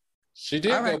blind. She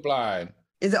did go blind.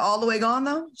 Is it all the way gone,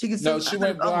 though? She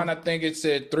went blind. I think it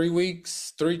said 3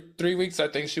 weeks. 3 weeks. I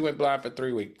think she went blind for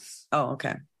 3 weeks. Oh,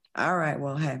 okay. All right.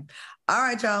 Well, hey. All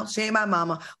right, y'all. She ain't my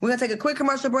mama. We're going to take a quick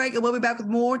commercial break, and we'll be back with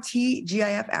more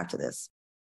TGIF after this.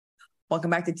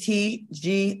 Welcome back to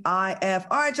TGIF.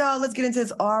 All right, y'all, let's get into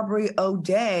this Aubry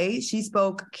O'Day. She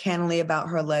spoke candidly about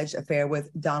her alleged affair with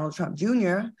Donald Trump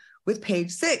Jr. with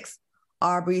Page Six.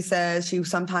 Aubry says she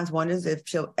sometimes wonders if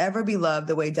she'll ever be loved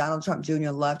the way Donald Trump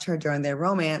Jr. loved her during their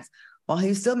romance while he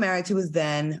was still married to his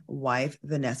then wife,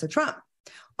 Vanessa Trump.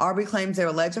 Aubry claims their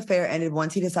alleged affair ended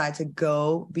once he decided to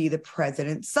go be the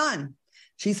president's son.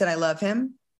 She said, I love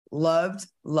him, loved,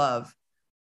 love.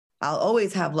 I'll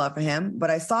always have love for him,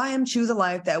 but I saw him choose a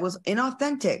life that was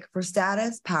inauthentic for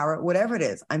status, power, whatever it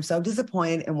is. I'm so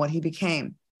disappointed in what he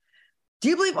became. Do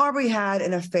you believe Aubry had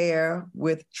an affair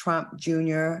with Trump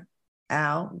Jr.?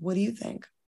 Al, what do you think?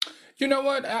 You know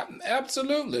what?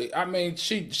 Absolutely. I mean,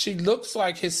 she looks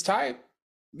like his type.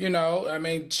 You know, I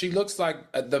mean, she looks like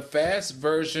the fast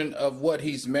version of what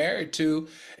he's married to,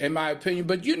 in my opinion.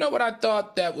 But you know what I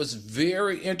thought that was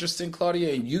very interesting,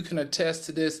 Claudia, and you can attest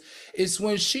to this, is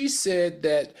when she said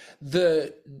that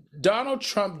the Donald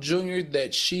Trump Jr.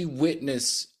 that she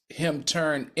witnessed him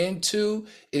turn into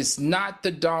is not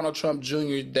the Donald Trump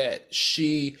Jr. that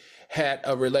she had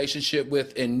a relationship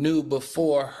with and knew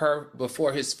before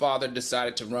his father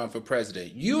decided to run for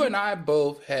president. You and I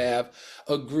both have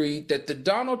agreed that the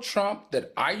Donald Trump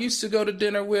that I used to go to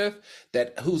dinner with,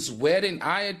 whose wedding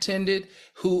I attended,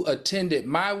 who attended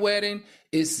my wedding,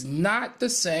 is not the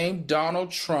same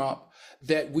Donald Trump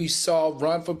that we saw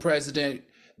run for president,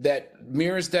 that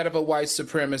mirrors that of a white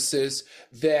supremacist,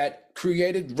 that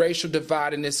created racial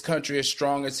divide in this country as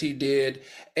strong as he did.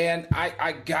 And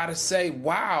I gotta say,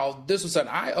 wow, this was an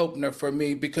eye-opener for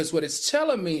me, because what it's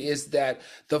telling me is that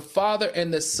the father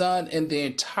and the son and the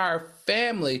entire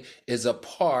family is a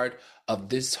part of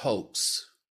this hoax.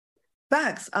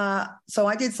 Facts. So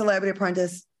I did Celebrity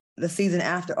Apprentice the season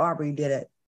after Aubry did it.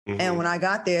 Mm-hmm. And when I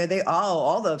got there, they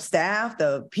all the staff,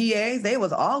 the PAs, they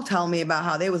was all telling me about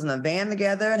how they was in a van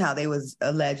together and how they was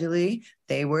allegedly,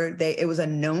 it was a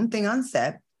known thing on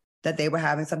set that they were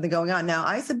having something going on. Now,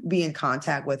 I used to be in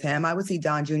contact with him. I would see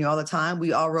Don Jr. all the time.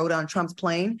 We all rode on Trump's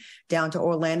plane down to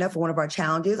Orlando for one of our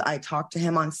challenges. I talked to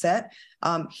him on set.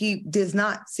 He was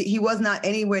not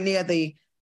anywhere near I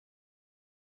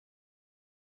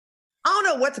don't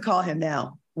know what to call him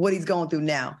now, what he's going through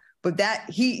now. But that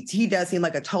he does seem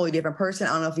like a totally different person.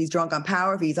 I don't know if he's drunk on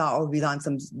power, if he's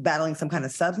on battling some kind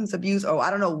of substance abuse, or I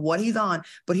don't know what he's on,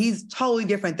 but he's totally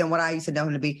different than what I used to know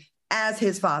him to be as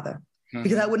his father. Mm-hmm.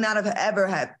 Because I would not have ever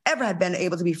had been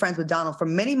able to be friends with Donald for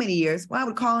many, many years. Well, I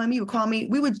would call him, he would call me.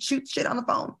 We would shoot shit on the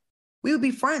phone. We would be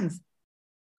friends.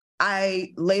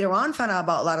 I later on found out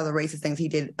about a lot of the racist things he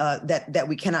did that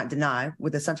we cannot deny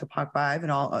with the Central Park Five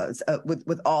and all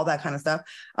with all that kind of stuff.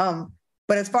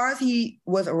 But as far as he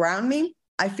was around me,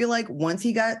 I feel like once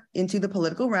he got into the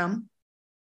political realm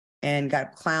and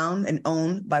got clowned and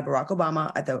owned by Barack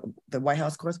Obama at the White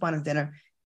House Correspondents' Dinner,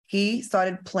 he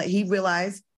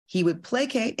realized he would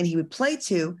placate and he would play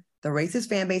to the racist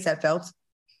fan base that felt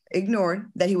ignored,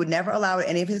 that he would never allow at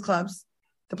any of his clubs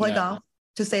to play golf,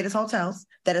 to stay at his hotels.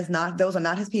 Those are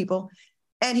not his people.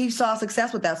 And he saw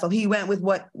success with that. So he went with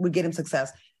what would get him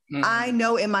success. Mm-hmm. I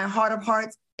know in my heart of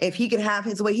hearts, if he could have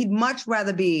his way, he'd much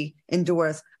rather be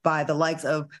endorsed by the likes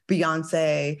of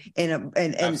Beyonce and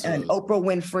Oprah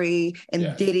Winfrey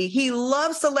and Diddy. He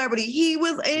loves celebrity. He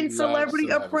was in Celebrity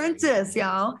Apprentice,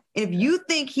 y'all. And if you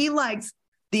think he likes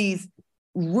these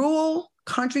rural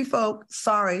country folk,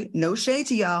 sorry, no shade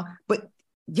to y'all, but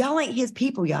y'all ain't his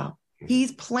people, y'all.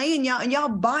 He's playing y'all and y'all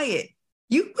buy it.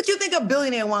 What you think a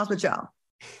billionaire wants with y'all?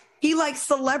 He likes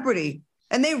celebrity.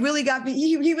 And they really got me.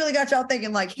 He really got y'all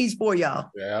thinking like he's for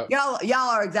y'all. Yeah. Y'all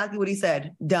are exactly what he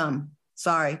said. Dumb.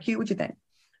 Sorry. Q, what you think?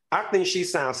 I think she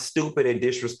sounds stupid and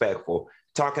disrespectful.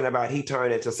 Talking about he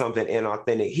turned into something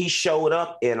inauthentic. He showed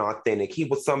up inauthentic. He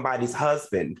was somebody's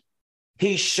husband.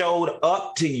 He showed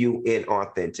up to you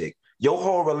inauthentic. Your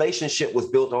whole relationship was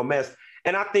built on mess.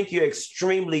 And I think you're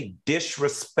extremely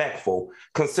disrespectful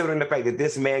considering the fact that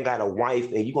this man got a wife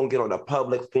and you're going to get on a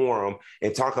public forum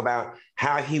and talk about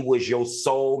how he was your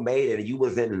soulmate and you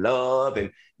was in love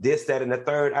and this, that, and the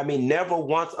third. I mean, never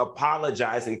once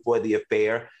apologizing for the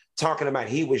affair, talking about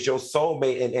he was your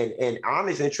soulmate. And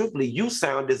honestly and truthfully, you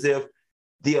sound as if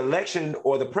the election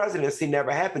or the presidency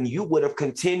never happened. You would have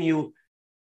continued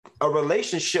a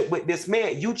relationship with this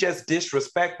man. You just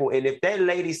disrespectful. And if that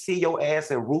lady see your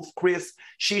ass in Ruth Chris,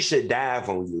 she should dive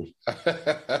on you.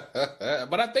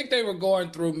 But I think they were going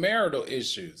through marital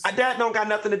issues. That don't got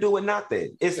nothing to do with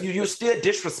nothing. It's you're still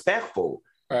disrespectful.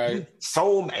 Right.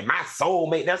 Soulmate, my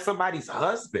soulmate, that's somebody's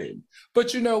husband.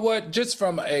 But you know what? Just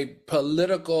from a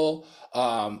political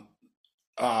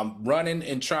running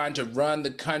and trying to run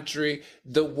the country.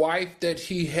 The wife that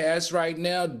he has right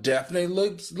now definitely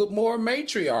looks more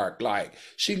matriarch like.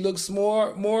 She looks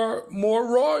more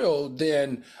royal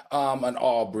than an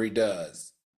Aubry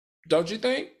does. Don't you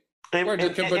think?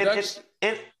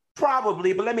 And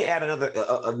probably, but let me add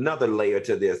another layer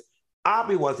to this.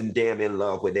 Aubry wasn't damn in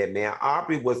love with that man.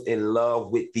 Aubry was in love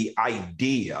with the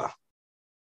idea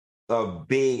of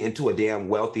being into a damn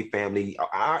wealthy family.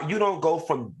 You don't go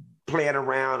from playing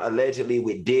around allegedly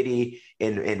with Diddy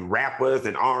and rappers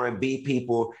and R&B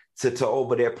people to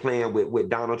over there playing with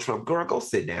Donald Trump. Girl, go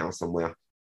sit down somewhere.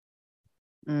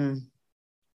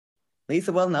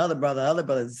 Lisa wasn't the other brother. The other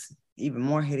brother's even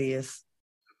more hideous.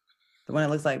 The one that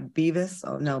looks like Beavis.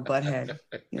 Oh no, Butthead.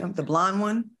 The blonde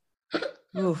one.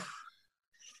 Oof.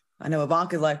 I know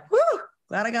Ivanka's like, whoo,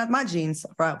 glad I got my jeans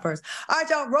out first. All right,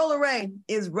 y'all. Roller Ray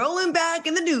is rolling back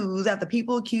in the news after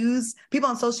people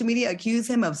on social media accuse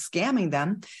him of scamming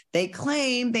them. They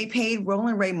claim they paid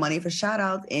Roland Ray money for shout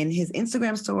outs in his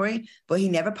Instagram story, but he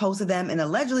never posted them and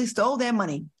allegedly stole their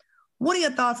money. What are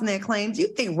your thoughts on their claims? Do you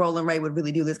think Roland Ray would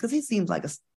really do this? Because he seems like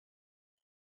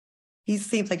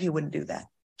he wouldn't do that.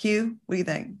 Q, what do you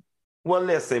think? Well,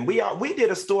 listen, we did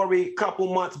a story a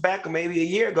couple months back, or maybe a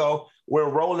year ago, where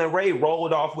Roland Ray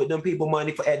rolled off with them people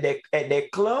money at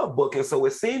that club booking. So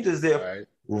it seems as if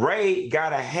Ray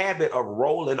got a habit of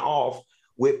rolling off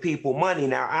with people money.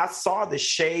 Now, I saw the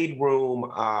Shade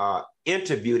Room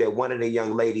interview that one of the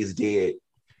young ladies did,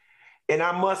 and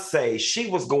I must say she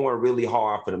was going really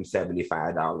hard for them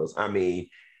 $75. I mean,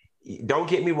 don't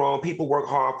get me wrong, people work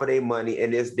hard for their money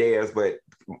and it's theirs, but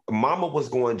Mama was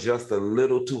going just a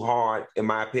little too hard, in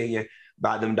my opinion,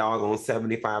 by them doggone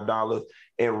 $75.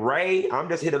 And Ray, I'm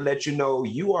just here to let you know,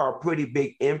 you are a pretty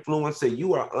big influencer.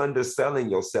 You are underselling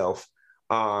yourself.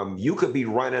 You could be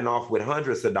running off with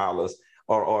hundreds of dollars,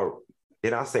 or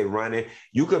did I say running?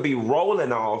 You could be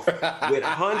rolling off with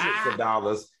hundreds of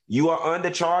dollars. You are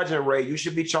undercharging, Ray. You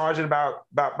should be charging about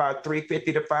 $350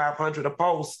 to $500 a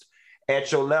post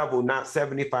at your level, not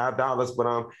 $75.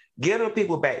 But giving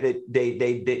people back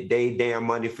they damn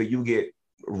money for you get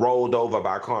rolled over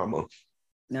by karma.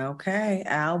 Okay,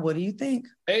 Al, what do you think?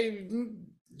 Hey,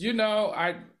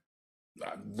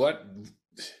 what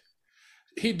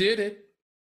he did it.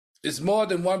 It's more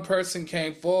than one person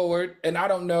came forward, and I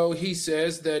don't know. He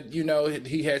says that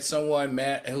he had someone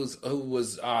who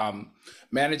was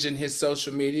managing his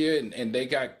social media, and they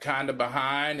got kind of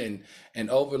behind and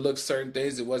overlooked certain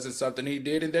things. It wasn't something he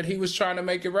did, and that he was trying to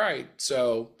make it right.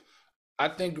 So I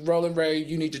think Roland Ray,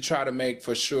 you need to try to make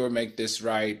this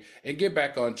right and get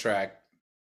back on track.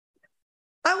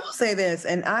 I will say this,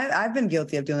 and I've been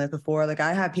guilty of doing this before. Like,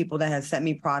 I have people that have sent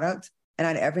me product, and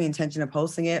I had every intention of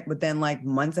posting it, but then like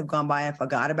months have gone by, I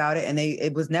forgot about it, and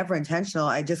it was never intentional.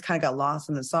 I just kind of got lost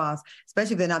in the sauce,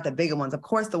 especially if they're not the bigger ones. Of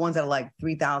course, the ones that are like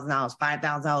 $3,000,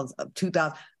 $5,000,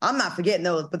 $2,000, I'm not forgetting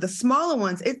those. But the smaller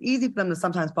ones, it's easy for them to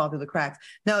sometimes fall through the cracks.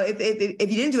 Now, if you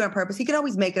didn't do it on purpose, he could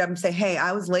always make it up and say, "Hey,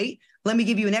 I was late. Let me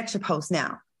give you an extra post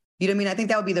now." You know what I mean? I think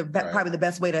that would be probably the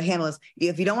best way to handle this.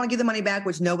 If you don't want to give the money back,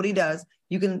 which nobody does,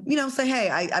 you can, say,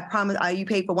 "Hey, I promise you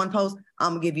paid for one post.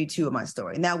 I'm going to give you 2 of my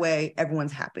story." And that way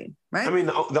everyone's happy, right? I mean,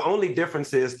 the only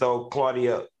difference is, though,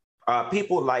 Claudia,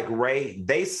 people like Ray,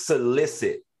 they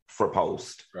solicit for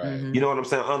post. Right. Mm-hmm. You know what I'm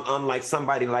saying? Unlike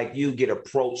somebody like you get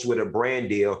approached with a brand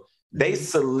deal, they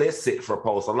solicit for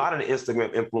posts. A lot of the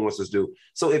Instagram influencers do.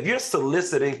 So if you're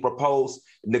soliciting for posts,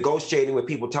 negotiating with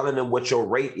people, telling them what your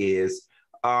rate is,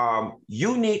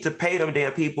 you need to pay them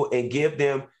damn people and give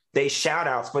them they shout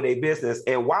outs for their business.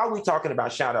 And while we're talking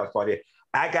about shout outs, for it,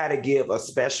 I got to give a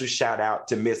special shout out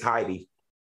to Miss Heidi.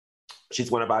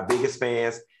 She's one of our biggest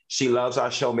fans. She loves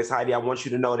our show. Miss Heidi, I want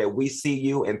you to know that we see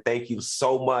you and thank you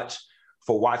so much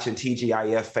for watching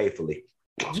TGIF faithfully.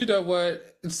 You know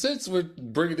what? Since we're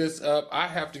bringing this up, I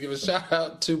have to give a shout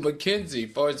out to Mackenzie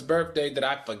for his birthday that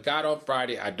I forgot on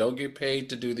Friday. I don't get paid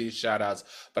to do these shout outs,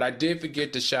 but I did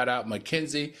forget to shout out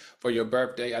Mackenzie for your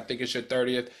birthday. I think it's your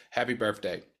 30th. Happy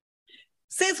birthday.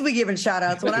 Since we giving shout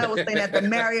outs, when I was staying at the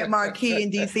Marriott Marquis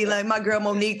in DC, like my girl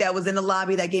Monique that was in the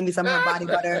lobby that gave me some of her body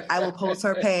butter, I will post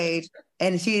her page,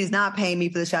 and she is not paying me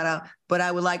for the shout out, but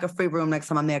I would like a free room next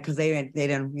time I'm there because they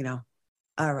didn't,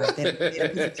 all right, they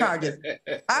didn't charges.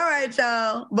 All right,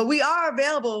 y'all, but we are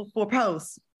available for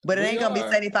posts, but it ain't gonna be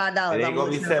 $75. It ain't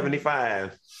gonna be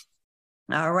 $75.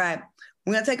 All right,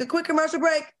 we're gonna take a quick commercial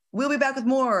break. We'll be back with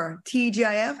more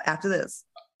TGIF after this.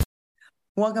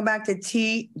 Welcome back to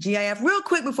TGIF. Real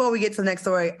quick before we get to the next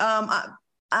story, I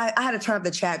had to turn up the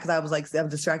chat because I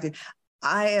was distracted.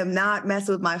 I am not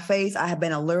messing with my face. I have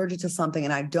been allergic to something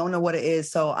and I don't know what it is.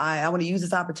 So I want to use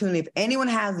this opportunity. If anyone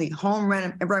has the home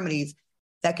remedies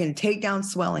that can take down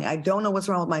swelling. I don't know what's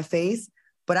wrong with my face,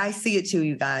 but I see it too,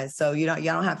 you guys. So y'all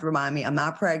don't have to remind me. I'm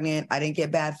not pregnant. I didn't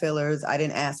get bad fillers. I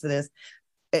didn't ask for this.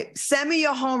 Send me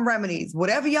your home remedies.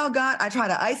 Whatever y'all got. I try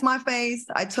to ice my face.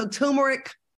 I took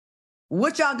turmeric.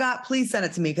 What y'all got? Please send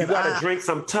it to me. You gotta drink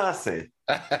some tussin.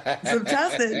 Some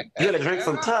tussin. You gotta drink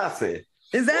some tussin.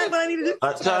 Is that what I need to do?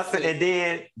 Tussin, and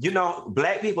then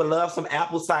Black people love some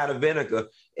apple cider vinegar.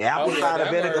 Apple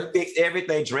cider vinegar fix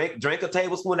everything. Drink a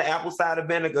tablespoon of apple cider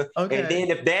vinegar, and then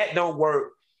if that don't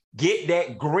work, get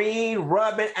that green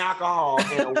rubbing alcohol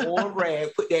in a warm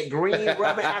rag. Put that green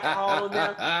rubbing alcohol on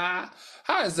there.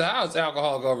 How is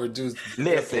alcohol gonna reduce?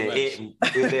 Listen,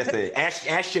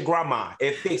 ask your grandma.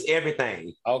 It fixes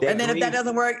everything. Okay. And then if that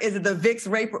doesn't work, is it the Vicks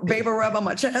vapor rub on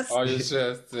my chest? On your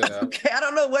chest, yeah. Okay, I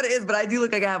don't know what it is, but I do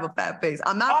look like I have a fat face.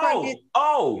 I'm not pregnant.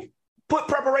 Put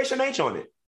Preparation H on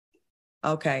it.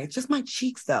 Okay, just my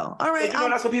cheeks though. All right.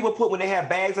 That's what people put when they have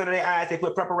bags under their eyes. They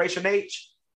put Preparation H.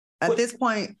 At this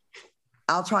point,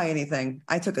 I'll try anything.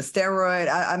 I took a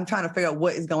steroid. I'm trying to figure out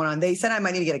what is going on. They said I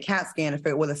might need to get a CAT scan to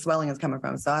figure out where the swelling is coming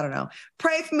from. So I don't know.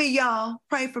 Pray for me, y'all.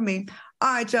 Pray for me.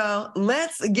 All right, y'all.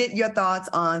 Let's get your thoughts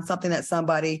on something that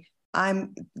somebody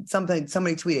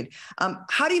tweeted.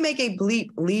 How do you make a bleep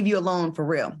leave you alone for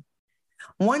real?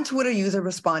 One Twitter user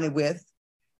responded with,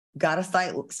 "Gotta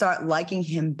start liking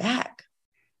him back."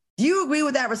 Do you agree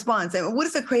with that response? And what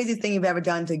is the craziest thing you've ever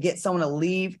done to get someone to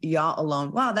leave y'all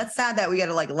alone? Wow, that's sad that we got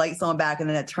to light someone back and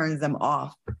then it turns them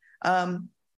off. Al,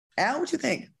 what you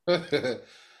think?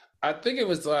 I think it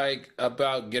was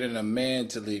about getting a man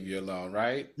to leave you alone,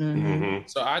 right? Mm-hmm.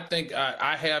 So I think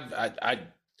I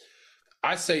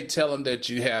say tell him that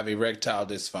you have erectile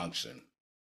dysfunction.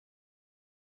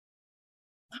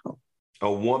 Oh.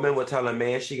 A woman would tell a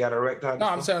man she got erectile dysfunction? No,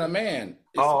 I'm saying a man.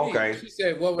 Okay. She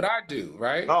said, what would I do,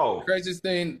 right? Oh. The craziest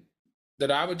thing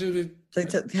that I would do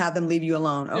to have them leave you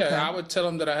alone. Okay. Yeah, I would tell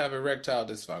them that I have erectile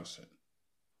dysfunction.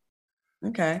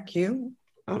 Okay, cute.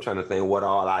 I'm trying to think what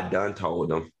all I done told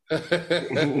them.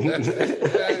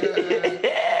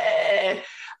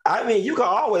 I mean, you can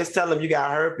always tell them you got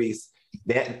herpes.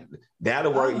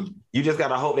 That'll work. Oh. You just got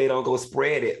to hope they don't go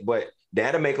spread it, but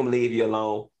that'll make them leave you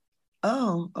alone.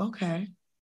 Oh, okay.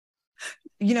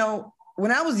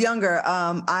 When I was younger,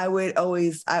 I would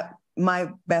always,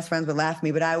 my best friends would laugh at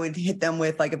me, but I would hit them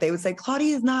with if they would say,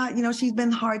 Claudia's not, she's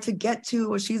been hard to get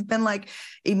to, or she's been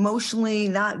emotionally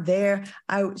not there.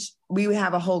 We would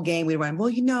have a whole game. We'd run,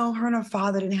 well, her and her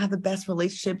father didn't have the best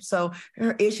relationship. So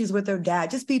her issues with her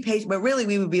dad, just be patient. But really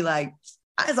we would be like,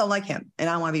 I just don't like him and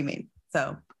I want to be mean.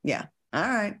 So yeah. All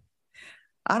right.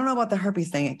 I don't know about the herpes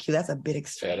thing at Q. That's a bit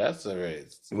extreme. Yeah, that's a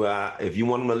bit. Well, if you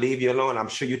want him to leave you alone, I'm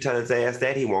sure you tell his ass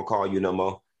that he won't call you no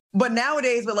more. But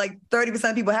nowadays, with 30%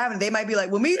 of people having it, they might be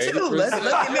like, well, me too. Let's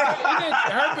get married.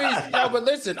 Herpes, but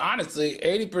listen, honestly,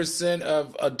 80%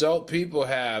 of adult people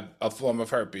have a form of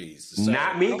herpes. So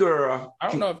not me, girl. I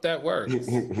don't know if that works.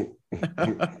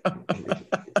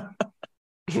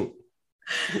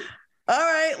 All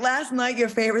right. Last night, your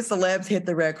favorite celebs hit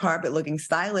the red carpet looking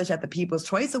stylish at the People's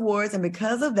Choice Awards. And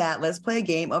because of that, let's play a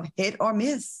game of hit or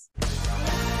miss.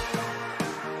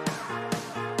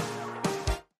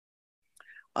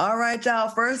 All right, y'all.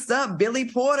 First up, Billy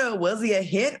Porter. Was he a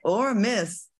hit or a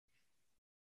miss?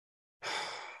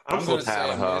 I'm so tired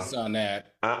of her. Miss on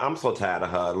that. I'm so tired of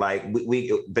her.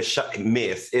 The shock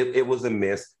miss. It was a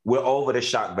miss. We're over the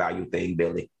shock value thing,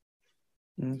 Billy.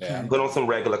 Okay. Yeah. Put on some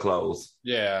regular clothes.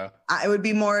 Yeah. It would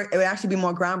actually be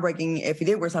more groundbreaking if he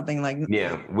did wear something like.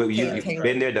 Yeah. You've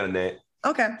been there, done that.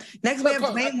 Okay. Next, we have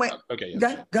Dwayne Wade. Okay. Go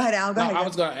ahead, Al. Go ahead. I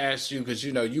was going to ask you, because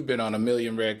you've been on a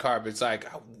million red carpets.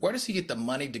 Where does he get the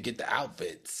money to get the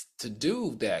outfits to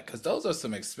do that? Because those are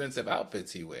some expensive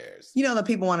outfits he wears. The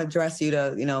people want to dress you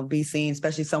to, be seen,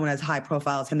 especially someone as high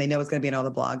profile as him. They know it's going to be in all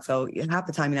the blogs. So half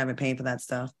the time you're not even paying for that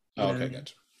stuff. Okay,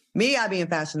 gotcha. Me, I'd be in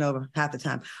Fashion Nova half the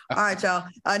time. All right, y'all.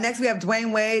 Next, we have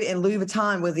Dwayne Wade and Louis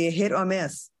Vuitton. Was he a hit or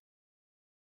miss?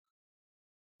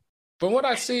 From what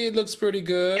I see, it looks pretty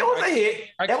good. It was a hit.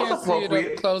 I can't see it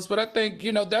up close, but I think,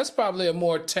 that's probably a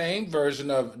more tame version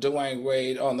of Dwayne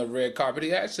Wade on the red carpet.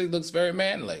 He actually looks very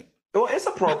manly. Well, it's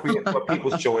appropriate for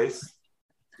People's Choice.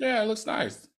 Yeah, it looks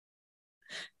nice.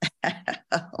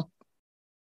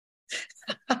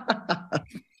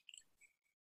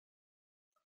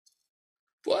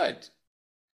 What?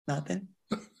 Nothing.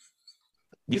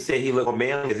 You said he looked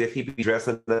manly as if he'd be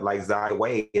dressing like Zai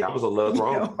Wade. I was a little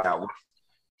wrong about it.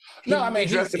 No, I mean,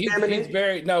 he's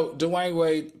very, Dwayne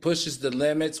Wade pushes the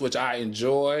limits, which I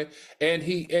enjoy. And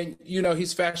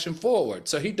he's fashion forward.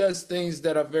 So he does things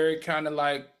that are very kind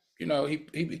of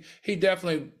he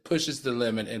definitely pushes the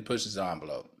limit and pushes the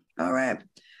envelope. All right.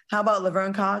 How about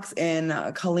Laverne Cox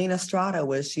and Colleen Estrada?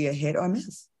 Was she a hit or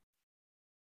miss?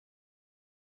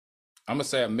 I'm going to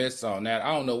say a miss on that.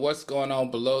 I don't know what's going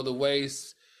on below the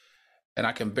waist, and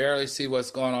I can barely see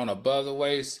what's going on above the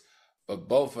waist, but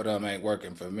both of them ain't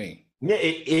working for me. Yeah,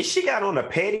 is she got on a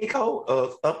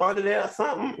petticoat up under there or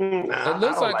something? It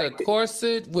looks like a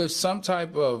corset with some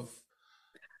type of...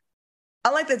 I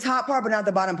like the top part, but not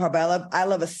the bottom part. But I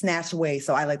love a snatch waist,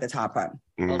 so I like the top part.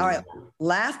 Mm. All right.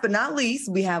 Last but not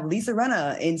least, we have Lisa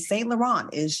Rinna in Saint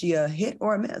Laurent. Is she a hit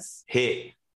or a miss?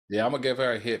 Hit. Yeah, I'm gonna give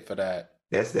her a hit for that.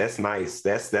 That's nice.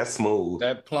 That's smooth.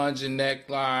 That plunging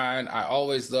neckline. I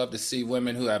always love to see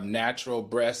women who have natural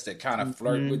breasts that kind of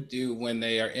flirt with you when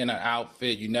they are in an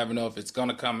outfit. You never know if it's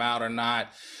gonna come out or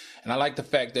not. And I like the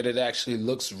fact that it actually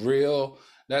looks real.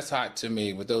 That's hot to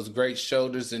me. With those great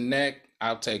shoulders and neck,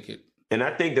 I'll take it. And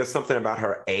I think there's something about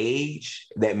her age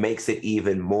that makes it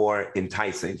even more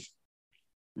enticing.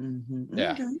 Mm-hmm.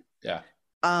 Yeah. Okay. Yeah.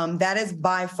 That is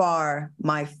by far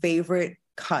my favorite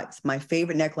cut, my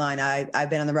favorite neckline. I've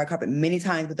been on the red carpet many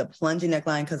times with a plunging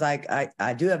neckline because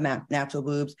I do have natural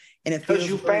boobs, and it feels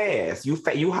because you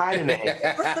fast, you hiding the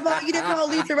ass. First of all, you didn't call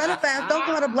Lisa Rinna fast. Don't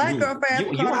call the black girl fast.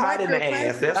 You hiding the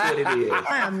ass. That's what it is.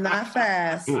 I am not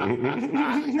fast. I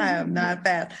am not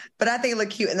fast. But I think it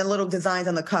look cute, and the little designs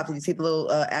on the cuffs. You see the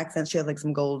little accents. She has like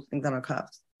some gold things on her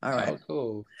cuffs. All right. Oh,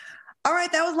 cool. All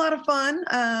right, that was a lot of fun.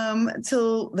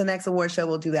 Till the next award show,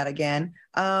 we'll do that again.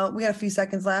 We got a few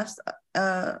seconds left.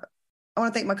 I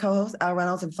want to thank my co-hosts, Al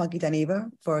Reynolds and Funky Dineva,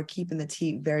 for keeping the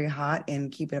tea very hot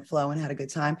and keeping it flowing. Had a good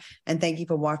time. And thank you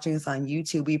for watching us on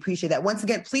YouTube. We appreciate that. Once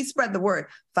again, please spread the word.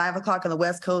 5 o'clock on the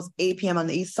West Coast, 8 p.m. on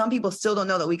the East. Some people still don't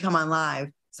know that we come on live.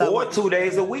 So or 2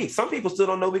 days a week. Some people still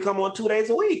don't know we come on 2 days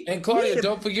a week. And Claudia,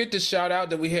 don't forget to shout out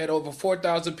that we had over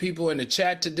 4,000 people in the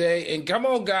chat today. And come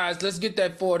on, guys, let's get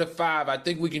that 4 to 5. I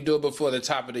think we can do it before the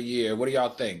top of the year. What do y'all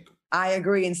think? I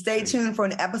agree. And stay tuned for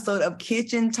an episode of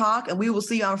Kitchen Talk. And we will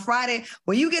see you on Friday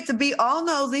when you get to be all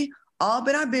nosy, all up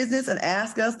in our business, and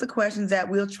ask us the questions that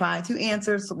we'll try to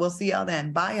answer. So we'll see y'all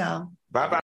then. Bye, y'all. Bye-bye.